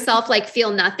let myself like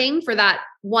feel nothing for that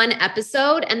one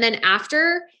episode. And then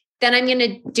then I'm going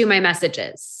to do my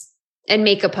messages and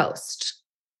make a post.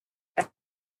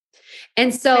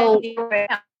 And so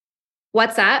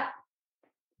what's that?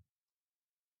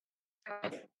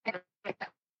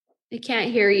 I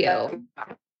can't hear you.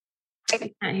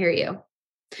 I can't hear you.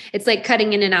 It's like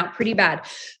cutting in and out pretty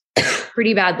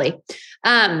badly.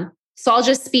 So I'll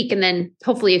just speak and then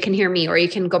hopefully you can hear me or you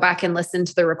can go back and listen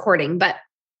to the recording. But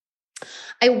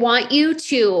I want you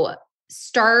to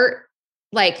start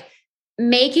like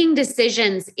making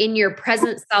decisions in your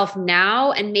present self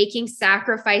now and making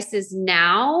sacrifices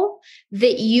now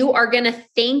that you are going to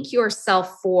thank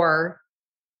yourself for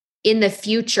in the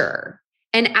future.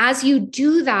 And as you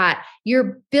do that,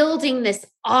 you're building this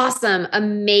awesome,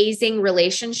 amazing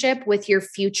relationship with your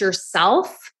future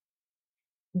self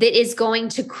that is going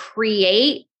to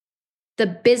create the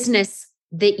business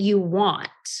that you want.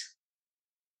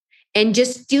 And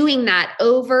just doing that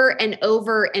over and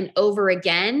over and over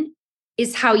again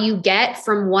is how you get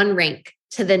from one rank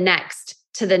to the next,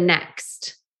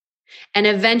 and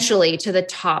eventually to the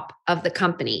top of the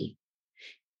company,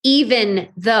 even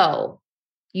though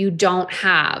you don't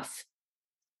have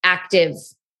active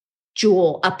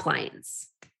jewel uplines.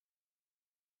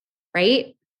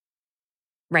 Right?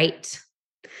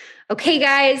 Okay,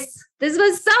 guys, this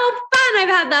was so fun. I've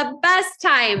had the best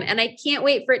time and I can't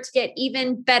wait for it to get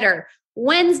even better.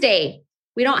 Wednesday,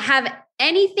 we don't have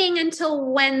anything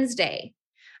until Wednesday.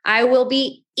 I will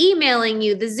be emailing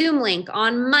you the Zoom link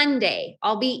on Monday.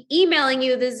 I'll be emailing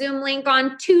you the Zoom link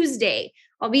on Tuesday.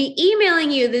 I'll be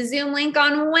emailing you the Zoom link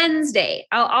on Wednesday.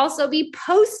 I'll also be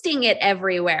posting it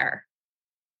everywhere.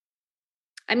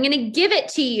 I'm going to give it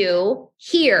to you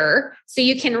here so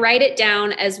you can write it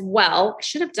down as well. I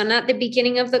should have done that at the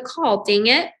beginning of the call. Dang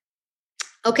it.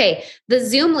 Okay. The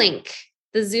Zoom link,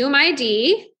 the Zoom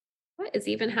ID. What is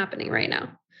even happening right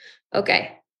now?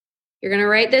 Okay. You're going to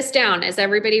write this down. Is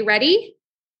everybody ready?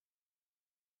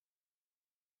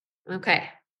 Okay.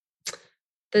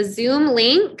 The Zoom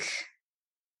link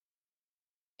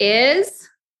is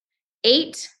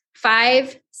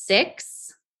 856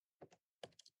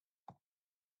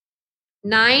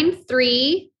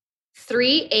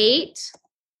 9338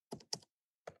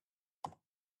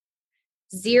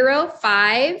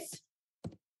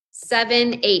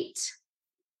 0578.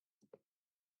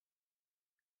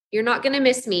 You're not going to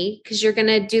miss me because you're going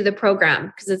to do the program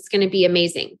because it's going to be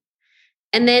amazing.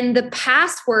 And then the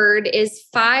password is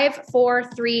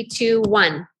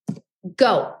 54321.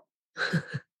 Go.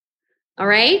 All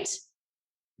right.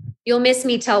 You'll miss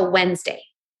me till Wednesday.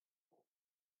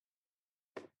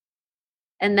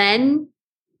 And then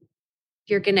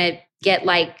you're going to get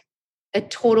like a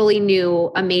totally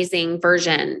new, amazing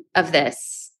version of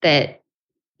this that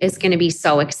is going to be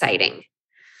so exciting.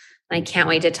 I can't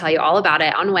wait to tell you all about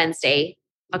it on Wednesday,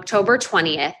 October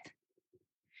 20th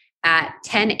at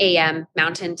 10 a.m.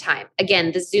 Mountain Time.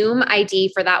 Again, the Zoom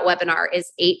ID for that webinar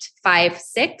is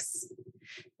 856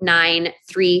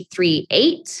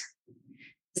 9338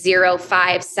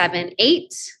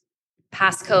 0578.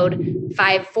 Passcode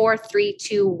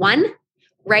 54321.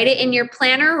 Write it in your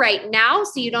planner right now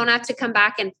so you don't have to come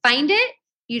back and find it.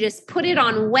 You just put it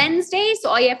on Wednesday. So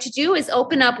all you have to do is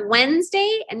open up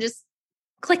Wednesday and just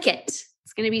click it.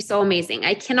 It's going to be so amazing.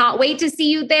 I cannot wait to see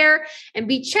you there and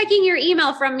be checking your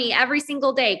email from me every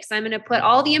single day because I'm going to put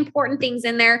all the important things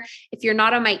in there. If you're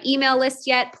not on my email list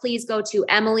yet, please go to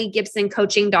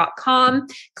EmilyGibsonCoaching.com.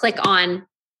 Click on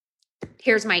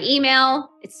here's my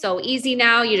email. It's so easy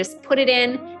now. You just put it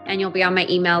in and you'll be on my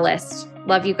email list.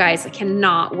 Love you guys. I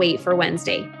cannot wait for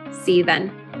Wednesday. See you then.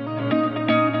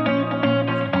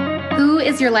 Who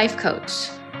is your life coach?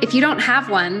 If you don't have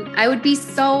one, I would be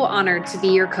so honored to be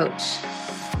your coach.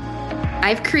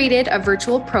 I've created a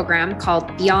virtual program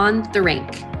called Beyond the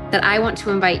Rank that I want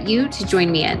to invite you to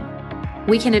join me in.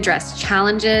 We can address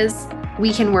challenges,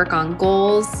 we can work on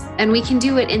goals, and we can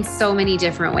do it in so many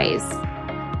different ways.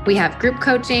 We have group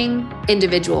coaching,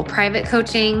 individual private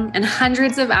coaching, and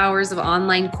hundreds of hours of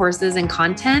online courses and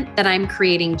content that I'm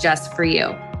creating just for you.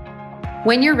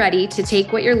 When you're ready to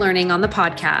take what you're learning on the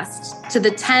podcast to the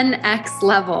 10x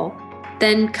level,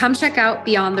 then come check out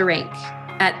Beyond the Rank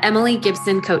at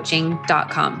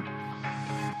EmilyGibsonCoaching.com.